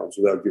Smoky Mountains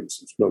without getting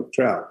some smoked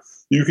trout.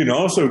 You can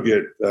also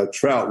get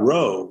trout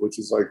roe, which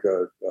is like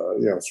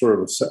sort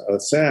of a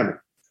salmon.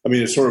 I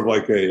mean, it's sort of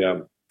like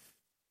a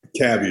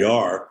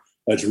caviar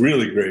that's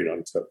really great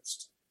on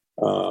toast.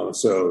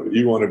 So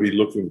you want to be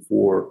looking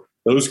for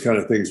those kind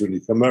of things when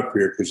you come up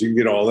here, because you can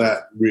get all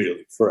that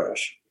really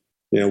fresh.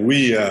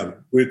 We at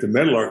the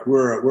Meadowlark,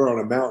 we're on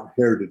a mountain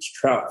heritage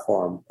trout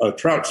farm, a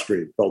trout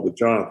stream called the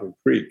Jonathan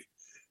Creek.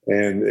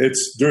 And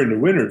it's during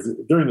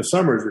the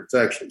summers, it's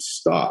actually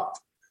stocked.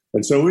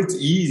 And so it's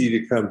easy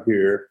to come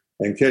here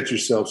and catch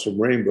yourself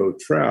some rainbow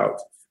trout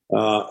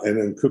and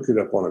then cook it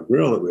up on a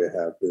grill that we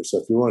have here. So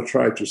if you want to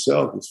try it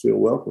yourself, just feel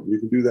welcome. You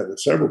can do that in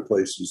several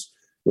places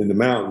in the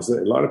mountains.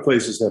 A lot of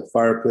places have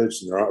fire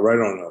pits, and they're right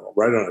on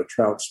a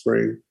trout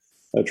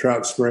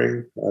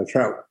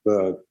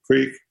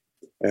creek,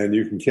 and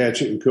you can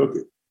catch it and cook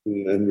it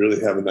and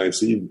really have a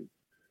nice evening.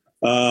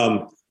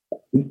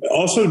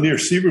 Also near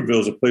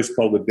Sevierville is a place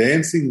called the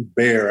Dancing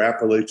Bear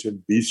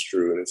Appalachian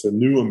Bistro, and it's a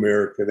new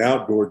American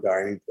outdoor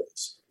dining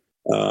place.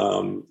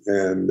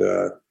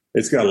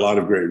 It's got a lot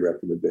of great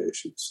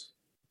recommendations.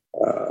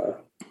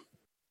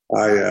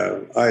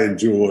 I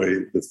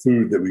enjoy the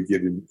food that we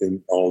get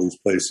in all these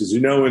places.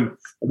 And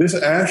this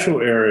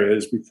Asheville area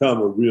has become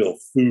a real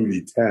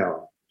foodie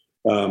town.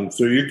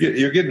 So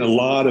you're getting a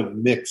lot of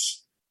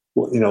mix,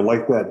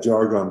 like that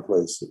Jargon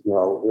place.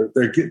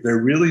 They're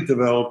really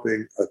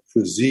developing a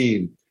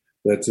cuisine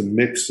that's a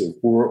mix of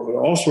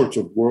all sorts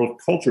of world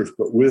cultures,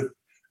 but with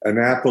an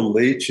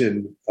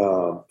Appalachian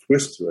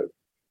twist to it.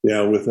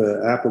 With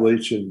an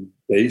Appalachian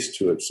base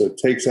to it. So it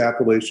takes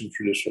Appalachian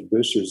traditional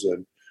dishes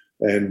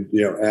and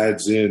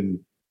adds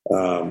in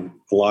a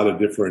lot of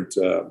different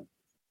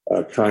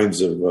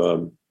kinds of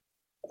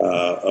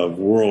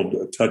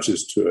world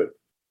touches to it.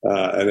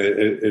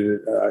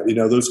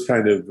 Those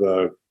kind of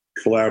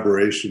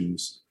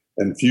collaborations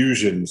and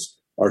fusions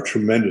are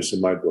tremendous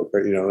in my book.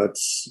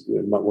 That's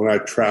when I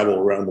travel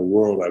around the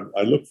world,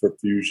 I look for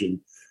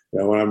fusion.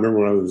 I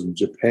remember when I was in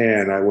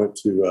Japan, I went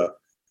to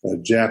a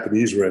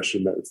Japanese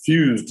restaurant that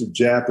fused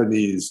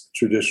Japanese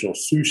traditional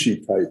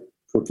sushi type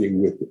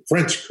cooking with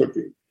French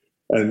cooking.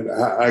 And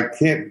I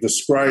can't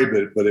describe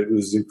it, but it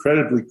was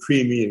incredibly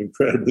creamy and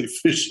incredibly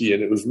fishy,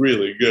 and it was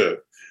really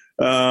good.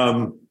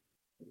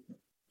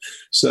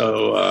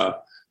 So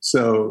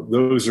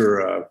those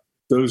are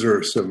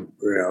some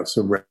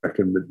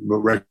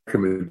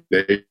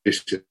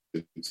recommendations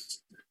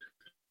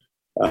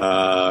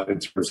in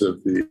terms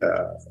of the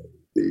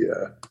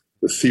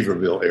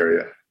Sevierville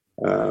area.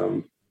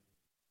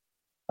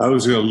 I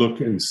was going to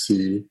look and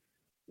see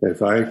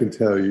if I can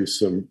tell you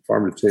some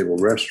farm-to-table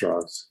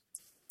restaurants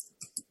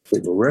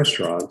in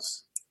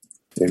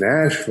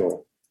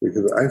Asheville,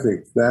 because I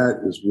think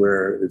that is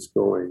where it's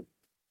going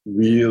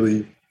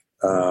really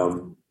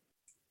to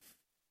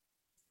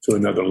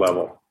another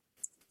level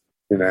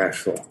in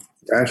Asheville.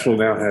 Asheville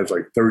now has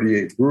like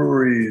 38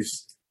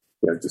 breweries,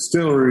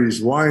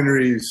 distilleries,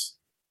 wineries,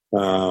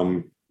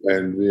 and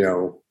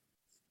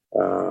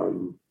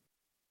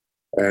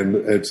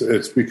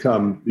it's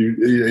become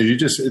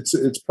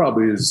it's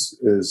probably as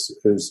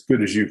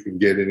good as you can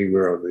get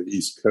anywhere on the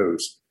East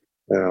Coast.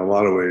 In a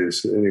lot of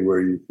ways,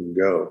 anywhere you can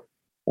go.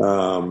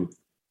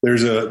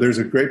 There's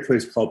a great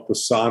place called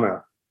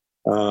Pisana,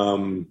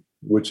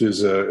 which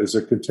is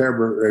a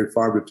contemporary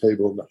farm to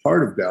table in the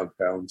heart of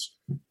downtown's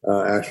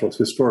Asheville's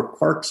historic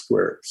Park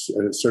Squares,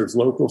 and it serves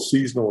local,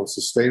 seasonal, and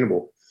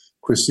sustainable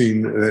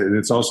cuisine, and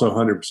it's also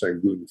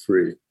 100% gluten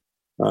free.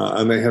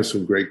 And they have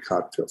some great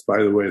cocktails.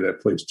 By the way,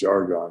 that place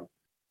Jargon,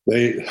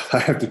 I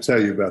have to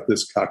tell you about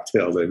this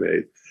cocktail they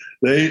made.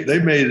 They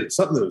made it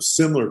something that was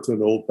similar to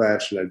an old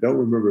fashioned. I don't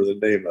remember the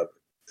name of it,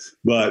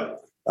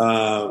 but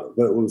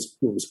what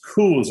was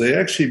cool is they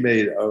actually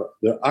made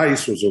the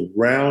ice was a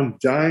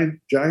giant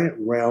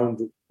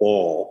round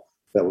ball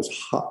that was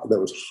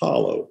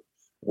hollow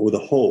with a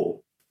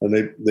hole, and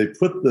they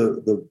put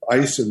the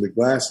ice in the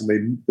glass,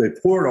 and they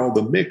poured all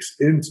the mix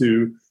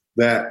into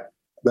that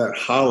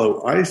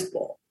hollow ice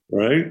ball,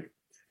 right?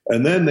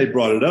 And then they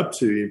brought it up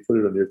to you and put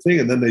it on your thing,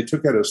 and then they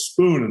took out a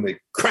spoon and they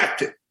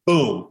cracked it,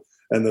 boom,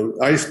 and the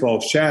ice ball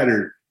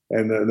shattered,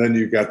 and then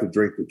you got to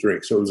drink the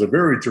drink. So it was a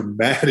very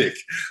dramatic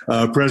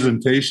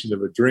presentation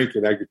of a drink,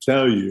 and I could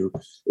tell you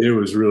it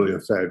was really a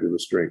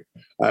fabulous drink.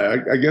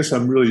 I guess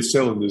I'm really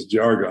selling this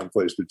Jargon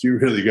place, but you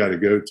really got to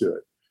go to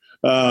it.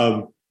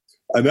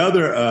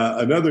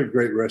 Another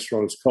great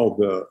restaurant is called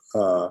the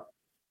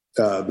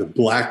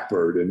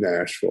Blackbird in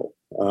Nashville,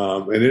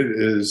 and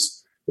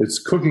it's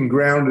cooking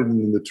grounded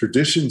in the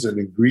traditions and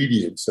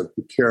ingredients of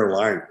the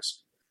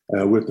Carolinas,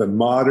 with the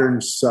modern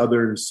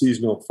Southern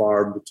seasonal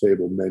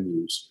farm-to-table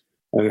menus.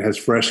 and it has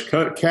fresh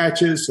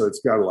catches, so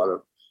it's got a lot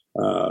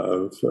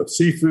of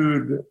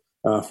seafood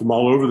from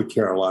all over the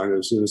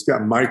Carolinas, and it's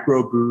got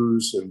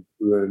microbrews and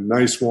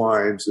nice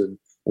wines and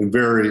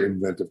very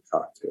inventive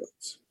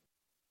cocktails.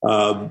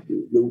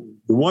 The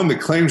one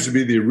that claims to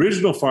be the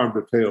original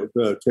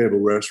farm-to-table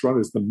restaurant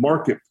is the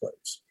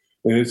Marketplace,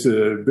 and it's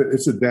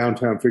a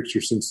downtown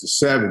fixture since the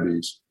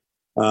 70s.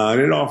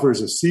 And it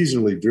offers a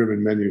seasonally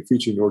driven menu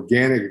featuring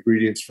organic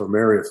ingredients from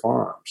area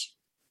farms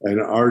and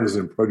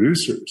artisan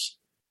producers.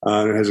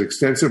 And it has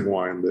extensive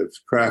wine lists,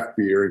 craft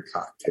beer, and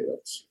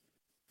cocktails.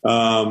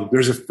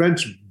 There's a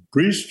French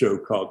bistro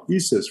called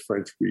Issa's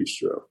French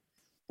Bistro,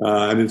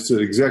 and it's an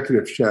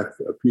executive chef,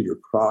 Peter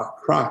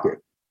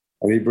Crockett,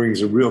 and he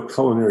brings a real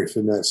culinary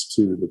finesse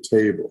to the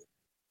table.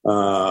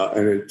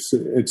 And it's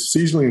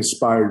seasonally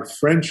inspired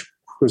French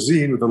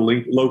cuisine with a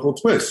local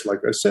twist,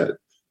 like I said,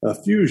 a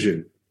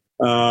fusion.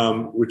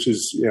 Which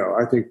is,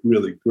 I think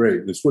really great.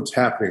 And it's what's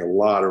happening a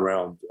lot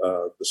around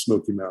the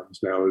Smoky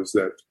Mountains now is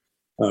that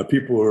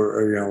people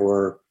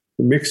are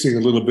mixing a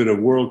little bit of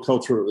world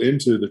culture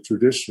into the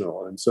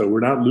traditional. And so we're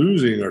not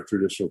losing our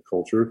traditional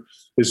culture.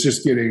 It's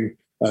just getting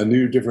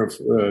new, different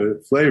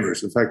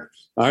flavors. In fact,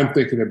 I'm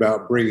thinking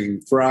about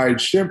bringing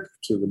fried shrimp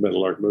to the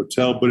Meadowlark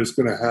Motel, but it's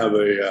going to have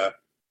a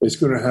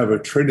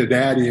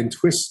Trinidadian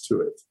twist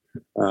to it.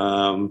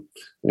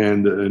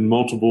 And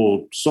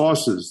multiple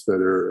sauces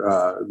that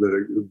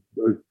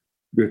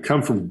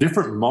come from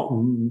different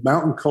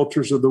mountain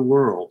cultures of the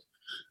world.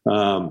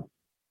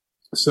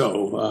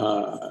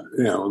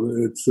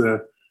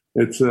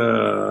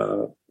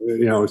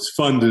 It's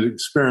fun to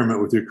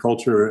experiment with your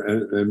culture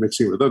and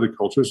mixing it with other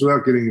cultures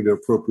without getting into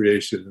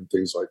appropriation and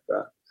things like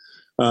that.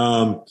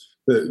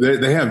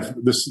 They have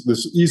this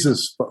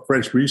Issa's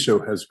French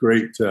Bistro has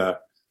great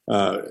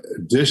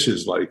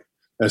dishes like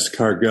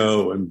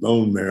escargot and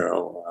bone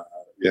marrow.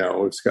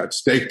 It's got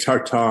steak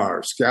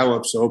tartare,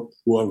 scallops au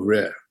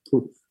poivre.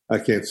 I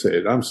can't say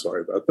it. I'm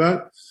sorry about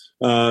that.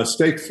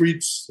 Steak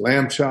frites,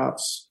 lamb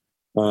chops,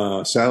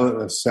 salmon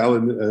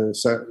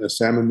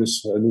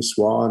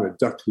niçoise, and a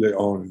duck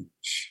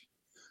l'orange.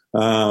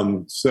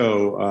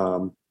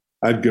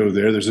 I'd go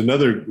there. There's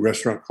another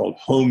restaurant called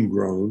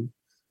Homegrown.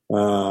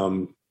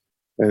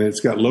 And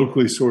it's got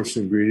locally sourced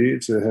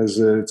ingredients.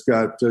 It's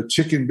got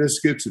chicken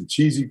biscuits and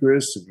cheesy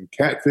grits and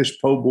catfish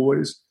po'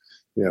 boys.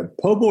 Yeah,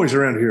 po' boys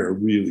around here are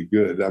really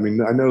good. I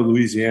mean, I know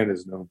Louisiana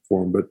is known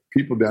for them, but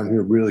people down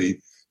here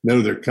really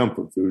know their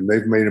comfort food, and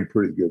they've made them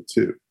pretty good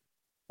too.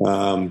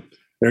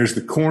 There's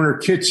the Corner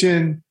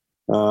Kitchen,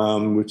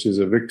 which is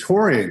a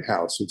Victorian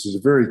house, which is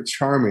a very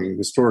charming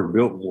historic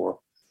Biltmore,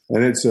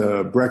 and it's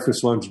a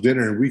breakfast, lunch,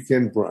 dinner, and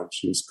weekend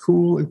brunch. It's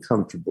cool and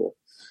comfortable.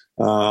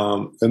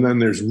 And then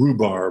there's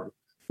Rhubarb,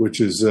 which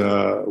is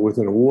with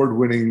an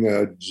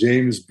award-winning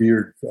James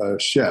Beard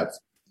chef,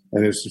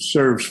 and it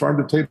serves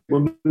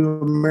farm-to-table New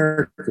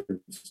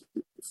Americans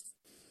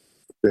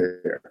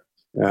there.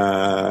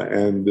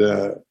 And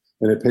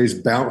it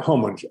pays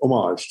homage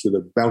to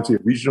the bounty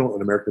of regional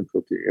and American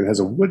cooking. It has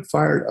a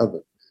wood-fired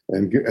oven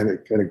and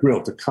a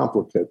grill to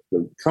complement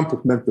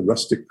the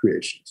rustic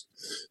creations.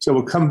 So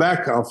we'll come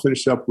back. I'll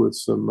finish up with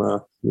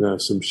some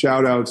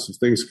shout-outs of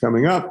things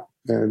coming up,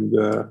 and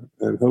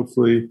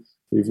hopefully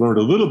you've learned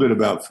a little bit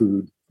about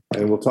food.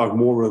 And we'll talk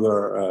more with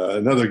our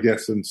another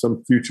guest in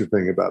some future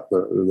thing about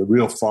the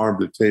real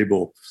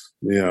farm-to-table,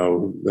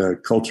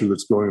 culture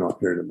that's going on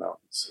here in the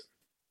mountains.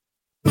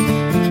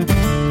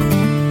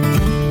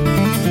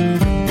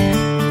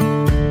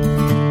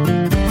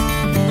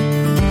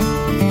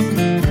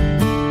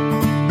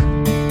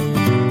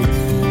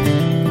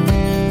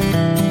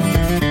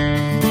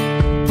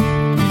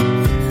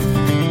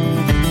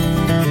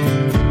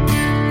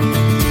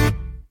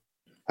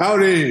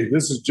 Howdy,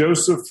 this is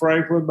Joseph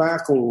Franklin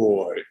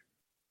McElroy,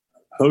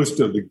 host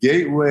of the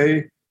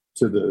Gateway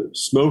to the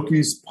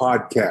Smokies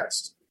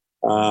podcast.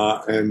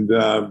 And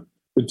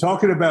been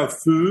talking about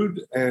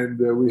food, and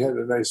we had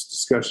a nice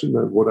discussion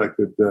of what I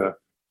could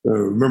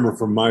remember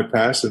from my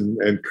past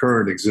and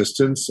current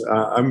existence.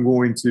 I'm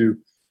going to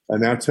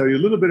now tell you a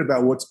little bit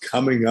about what's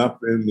coming up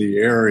in the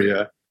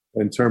area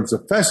in terms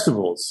of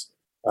festivals.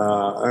 And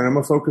I'm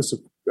going to focus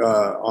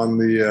on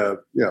the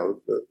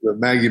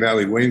Maggie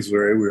Valley, Waynesville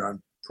area, where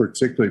I'm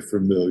particularly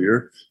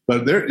familiar.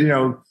 But there,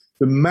 the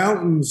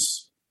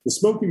mountains, the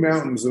Smoky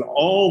Mountains, and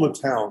all the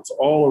towns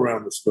all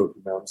around the Smoky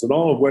Mountains and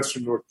all of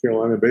Western North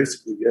Carolina,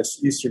 basically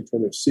Eastern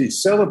Tennessee,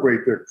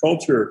 celebrate their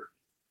culture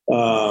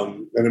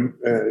and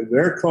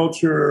their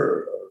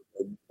culture,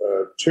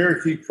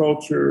 Cherokee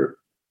culture,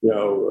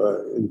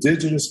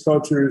 indigenous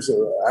cultures,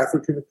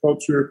 African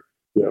culture,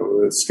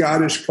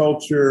 Scottish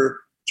culture,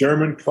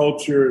 German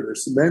culture.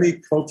 There's many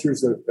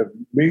cultures that have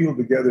mingled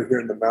together here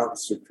in the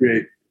mountains to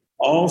create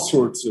all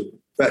sorts of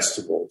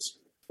festivals.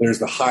 There's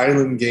the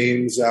Highland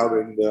Games out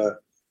in the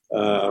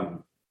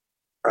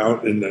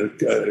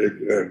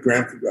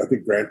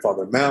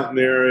Grandfather Mountain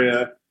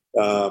area,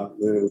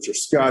 which are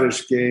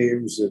Scottish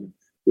games, and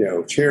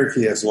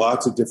Cherokee has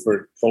lots of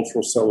different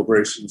cultural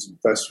celebrations and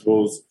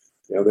festivals.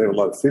 They have a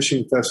lot of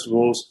fishing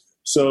festivals.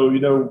 So,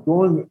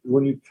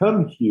 when you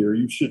come here,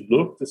 you should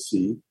look to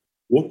see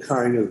what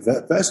kind of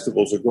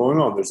festivals are going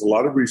on. There's a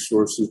lot of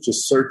resources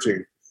just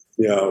searching,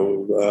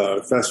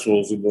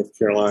 festivals in North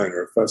Carolina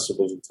or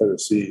festivals in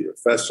Tennessee, or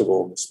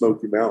festival in the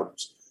Smoky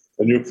Mountains,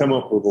 and you'll come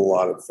up with a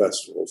lot of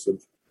festivals.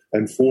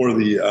 And for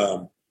the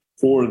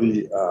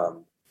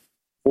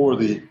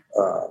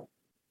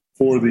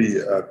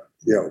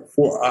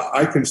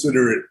I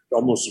consider it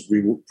almost a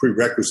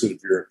prerequisite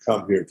if you're to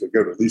come here to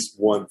go to at least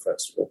one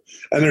festival.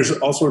 And there's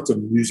all sorts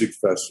of music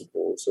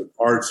festivals and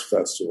arts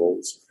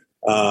festivals,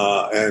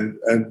 and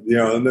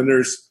then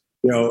there's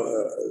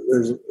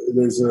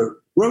a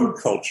road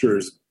culture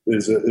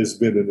has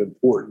been an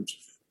important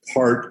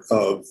part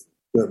of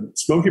the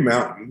Smoky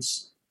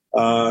Mountains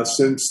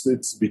since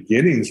its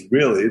beginnings.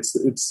 Really, it's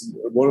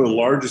one of the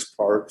largest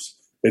parks.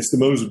 It's the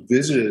most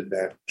visited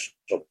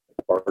national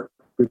park.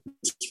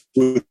 It's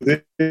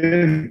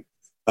within,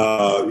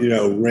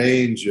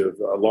 range of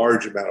a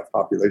large amount of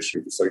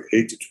population. It's like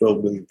 8 to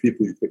 12 million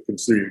people. You can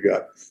consider you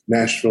got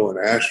Nashville and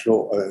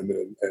Asheville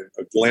and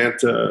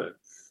Atlanta.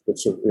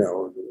 It's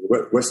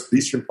west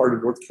eastern part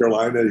of North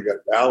Carolina. You got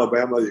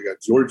Alabama. You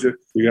got Georgia.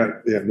 You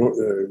got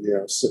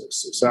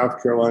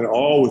South Carolina,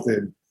 all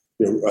within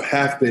a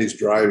half day's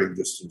driving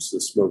distance of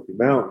the Smoky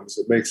Mountains.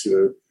 It makes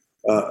it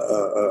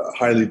a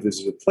highly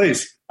visited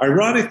place.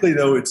 Ironically,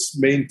 though, it's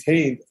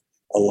maintained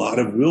a lot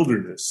of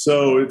wilderness,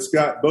 so it's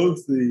got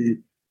both the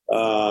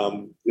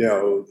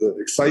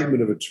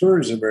excitement of a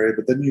tourism area,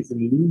 but then you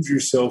can lose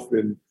yourself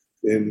into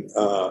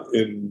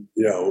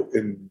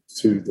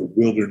the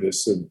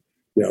wilderness and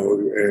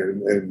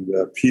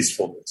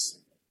peacefulness.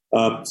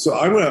 So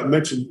I want to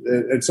mention,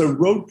 and so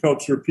road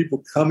culture,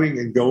 people coming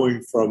and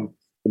going from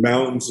the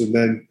mountains and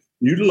then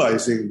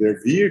utilizing their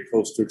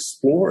vehicles to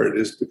explore it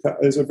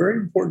is a very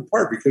important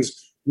part, because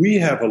we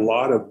have a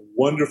lot of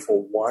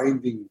wonderful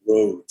winding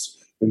roads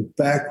and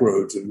back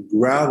roads and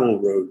gravel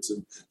roads,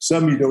 and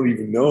some you don't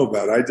even know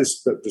about. I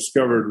just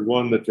discovered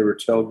one that they were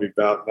telling me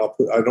about,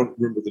 and I don't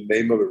remember the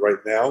name of it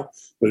right now,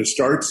 but it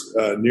starts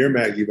near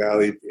Maggie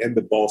Valley at the end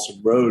of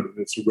Balsam Road, and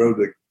it's a road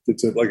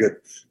it's like a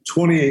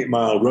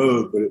 28-mile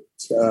road, but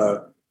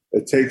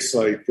it takes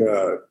like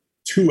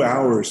 2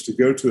 hours to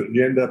go to it, and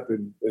you end up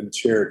in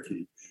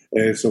Cherokee.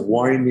 And it's a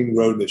winding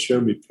road, and they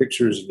showed me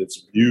pictures, and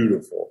it's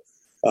beautiful.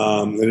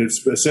 And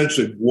it's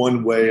essentially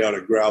one way on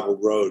a gravel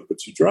road,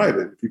 but you drive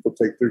it. People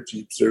take their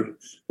Jeeps,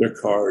 their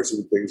cars,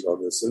 and things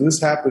on this. And this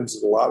happens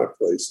in a lot of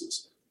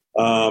places.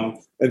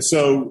 And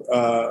so,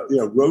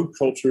 road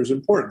culture is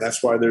important.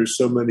 That's why there's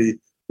so many,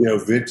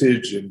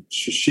 vintage and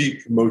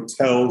chic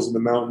motels in the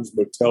mountains,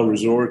 motel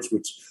resorts,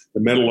 which the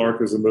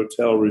Meadowlark is a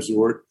motel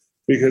resort,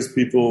 because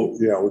people,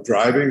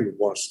 driving,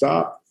 want to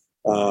stop,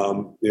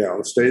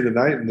 stay the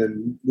night and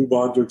then move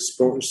on to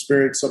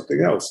experience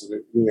something else,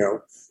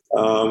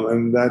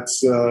 and that's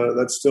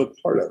still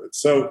part of it.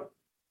 So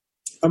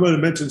I'm going to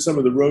mention some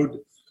of the road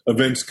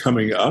events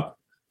coming up.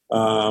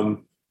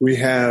 We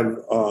have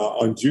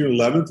on June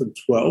 11th and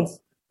 12th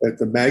at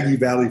the Maggie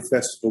Valley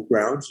Festival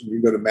Grounds. And you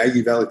can go to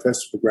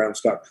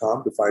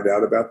MaggieValleyFestivalGrounds.com to find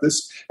out about this.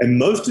 And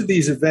most of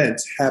these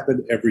events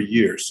happen every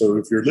year. So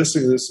if you're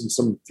listening to this in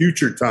some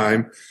future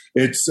time,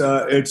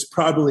 it's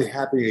probably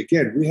happening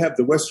again. We have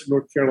the Western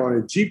North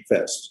Carolina Jeep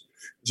Fest.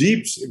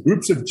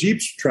 Groups of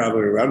Jeeps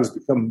traveling around has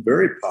become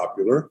very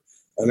popular,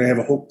 and they have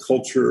a whole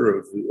culture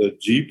of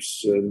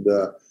Jeeps. And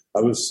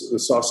I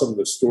saw some of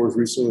the stores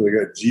recently. They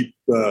got Jeep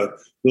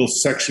little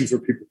sections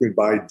where people can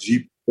buy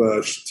Jeep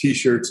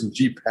T-shirts and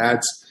Jeep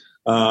hats,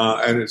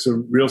 and it's a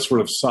real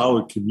sort of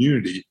solid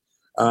community.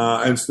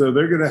 And so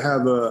they're going to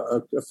have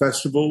a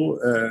festival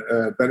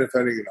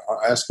benefiting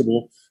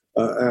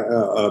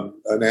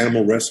an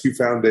animal rescue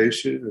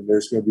foundation, and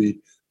there's going to be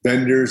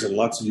vendors and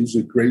lots of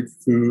usually great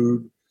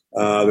food.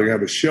 They're going to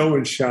have a show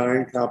and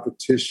shine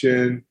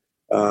competition.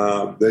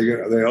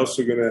 They're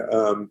also going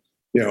to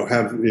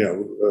have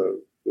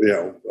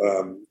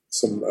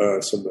some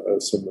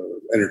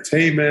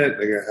entertainment.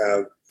 They're going to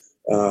have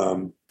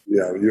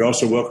you're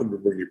also welcome to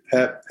bring your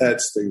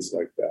pets, things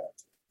like that.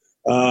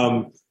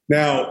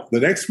 Now, the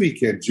next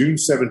weekend, June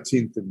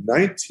 17th and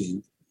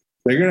 19th,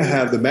 they're going to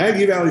have the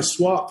Maggie Valley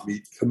Swap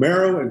Meet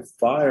Camaro and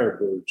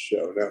Firebird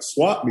Show. Now,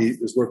 Swap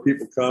Meet is where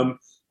people come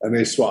and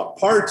they swap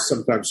parts,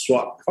 sometimes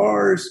swap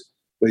cars.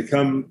 They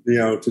come,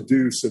 to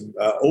do some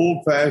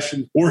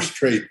old-fashioned horse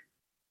trading.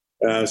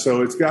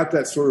 So it's got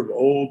that sort of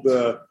old,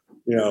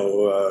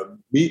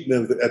 meeting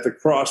at the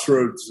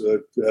crossroads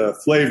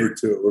flavor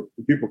to it, where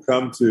people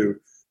come to,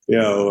 do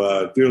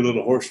a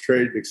little horse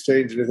trade and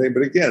exchange anything.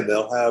 But again,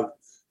 they'll have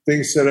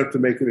things set up to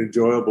make it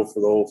enjoyable for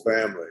the whole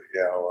family.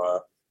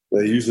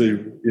 They usually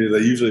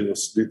will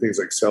do things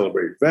like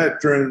celebrate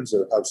veterans,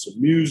 or have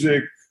some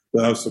music.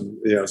 They'll have some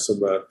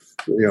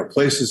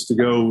places to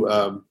go,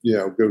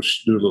 go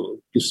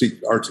see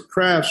arts and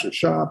crafts or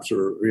shops,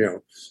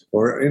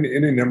 or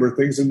any number of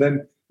things. And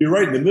then you're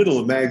right in the middle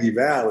of Maggie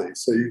Valley,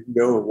 so you can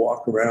go and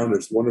walk around.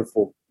 There's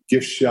wonderful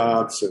gift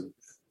shops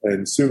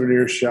and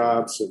souvenir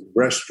shops and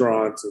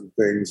restaurants and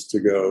things to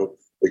go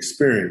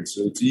experience.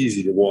 So it's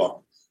easy to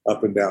walk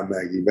up and down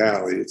Maggie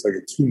Valley. It's like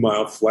a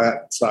 2-mile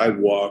flat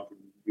sidewalk.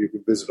 You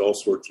can visit all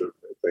sorts of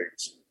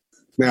things.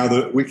 Now,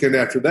 the weekend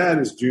after that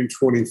is June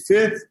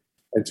 25th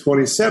and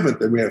 27th,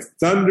 and we have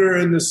Thunder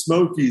in the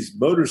Smokies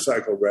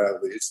motorcycle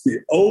rally. It's the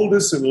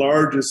oldest and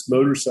largest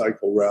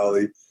motorcycle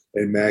rally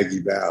in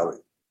Maggie Valley,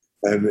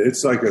 and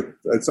it's like a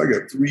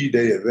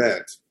 3-day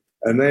event.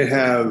 And they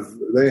have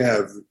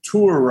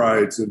tour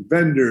rides and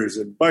vendors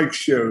and bike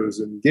shows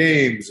and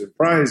games and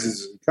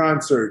prizes and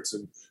concerts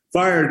and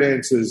fire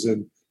dances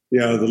and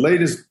the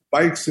latest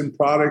bikes and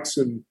products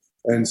and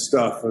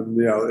stuff. And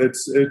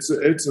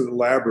it's an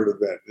elaborate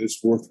event.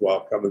 It's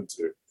worthwhile coming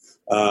to.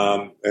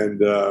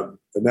 And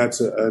that's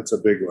a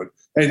big one.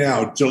 Hey,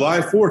 now July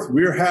 4th,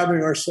 we're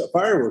having our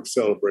fireworks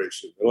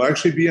celebration. It'll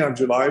actually be on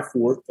July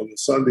 4th, on the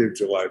Sunday of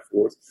July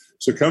 4th.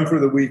 So come for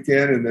the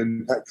weekend and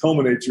then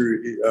culminate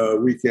your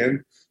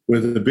weekend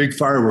with a big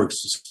fireworks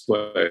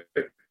display.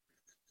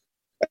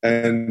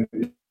 And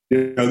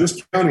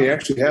this county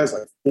actually has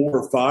like 4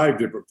 or 5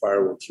 different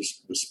fireworks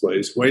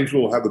displays.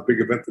 Waynesville will have a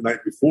big event the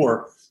night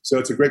before, so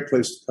it's a great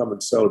place to come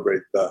and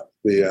celebrate the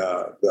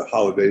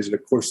holidays. And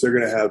of course, they're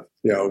going to have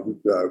they're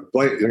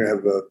going to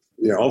have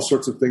all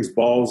sorts of things,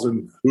 balls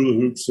and hula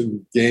hoops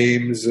and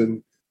games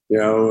and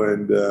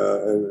and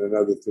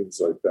other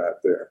things like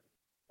that there.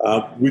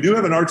 We do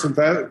have an arts and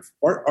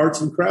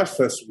crafts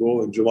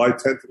festival in July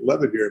 10th and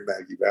 11th here in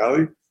Maggie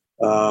Valley.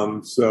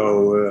 And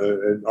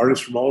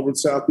artists from all over the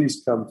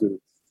Southeast come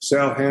to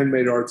sell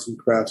handmade arts and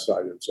crafts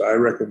items. I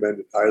recommend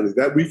it highly.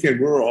 That weekend,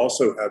 we're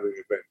also having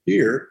an event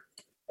here,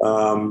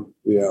 on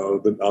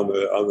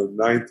the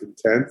 9th and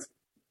 10th.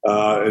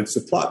 It's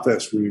a Plot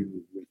Fest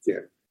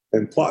weekend,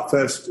 and Plot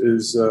Fest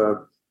is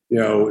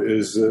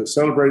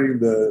celebrating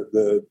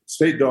the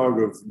state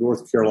dog of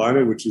North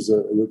Carolina, which is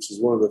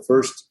one of the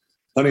first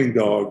hunting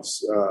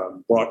dogs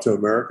brought to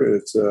America.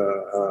 It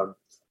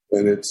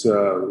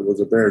was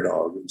a bear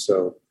dog,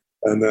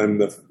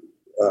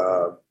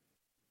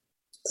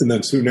 and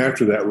then soon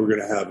after that, we're going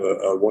to have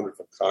a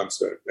wonderful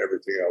concert and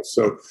everything else.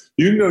 So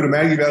you can go to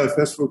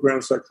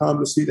MaggieValleyFestivalGrounds.com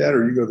to see that,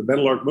 or you can go to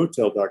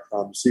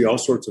Meadowlarkmotel.com to see all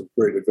sorts of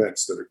great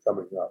events that are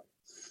coming up.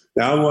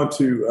 Now I want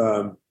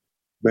to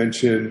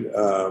mention,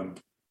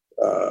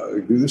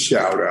 do the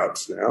shout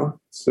outs now.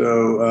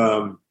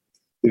 So,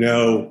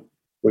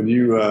 when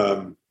you,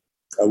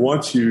 I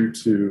want you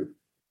to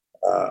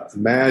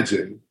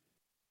imagine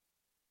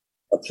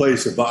a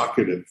place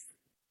evocative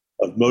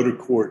of motor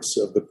courts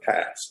of the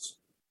past,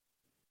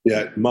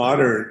 yet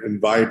modern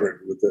and vibrant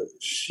with a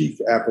chic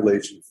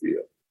Appalachian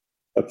feel.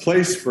 A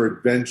place for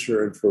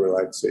adventure and for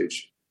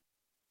relaxation.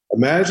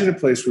 Imagine a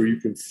place where you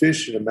can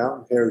fish in a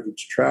mountain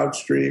heritage trout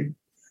stream,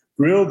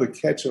 grill the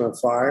catch on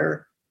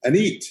fire, and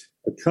eat,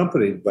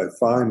 accompanied by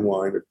fine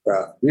wine or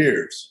craft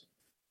beers.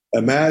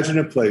 Imagine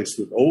a place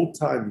with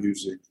old-time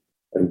music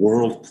and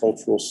world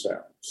cultural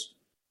sounds.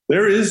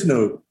 There is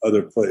no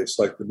other place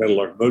like the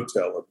Meadowlark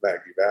Motel of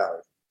Maggie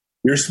Valley.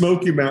 Your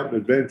Smoky Mountain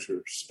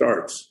adventure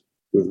starts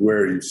with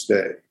where you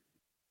stay.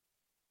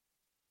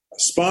 A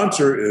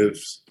sponsor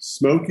is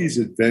Smokies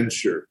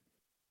Adventure.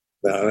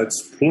 Now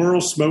that's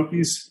plural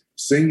Smokies,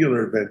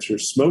 singular adventure,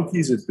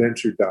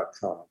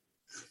 smokiesadventure.com.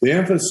 The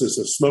emphasis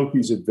of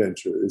Smokies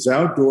Adventure is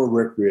outdoor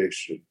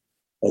recreation,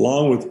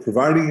 along with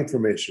providing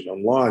information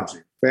on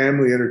lodging,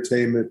 family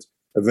entertainment,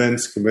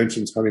 events,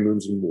 conventions,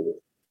 honeymoons, and more.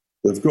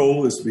 The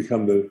goal is to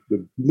become the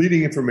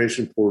leading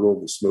information portal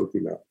of the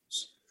Smoky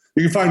Mountains.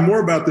 You can find more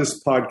about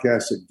this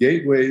podcast at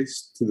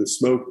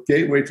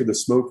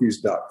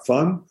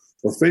gatewaytothesmokies.fun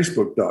or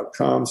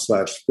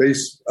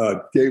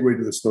facebook.com/gateway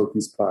to the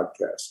Smokies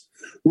podcast.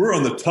 We're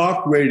on the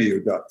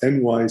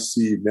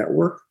talkradio.nyc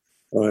network,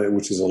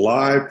 which is a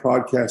live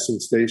podcasting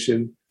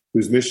station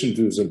whose mission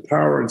is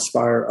empower,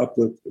 inspire,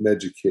 uplift, and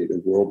educate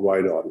a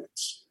worldwide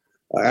audience.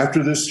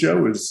 After this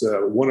show is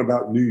one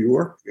about New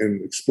York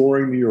and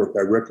exploring New York.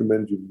 I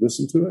recommend you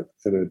listen to it,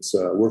 and it's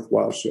a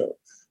worthwhile show.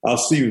 I'll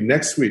see you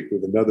next week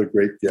with another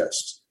great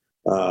guest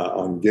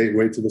on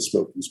Gateway to the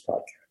Smokies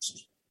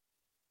podcast.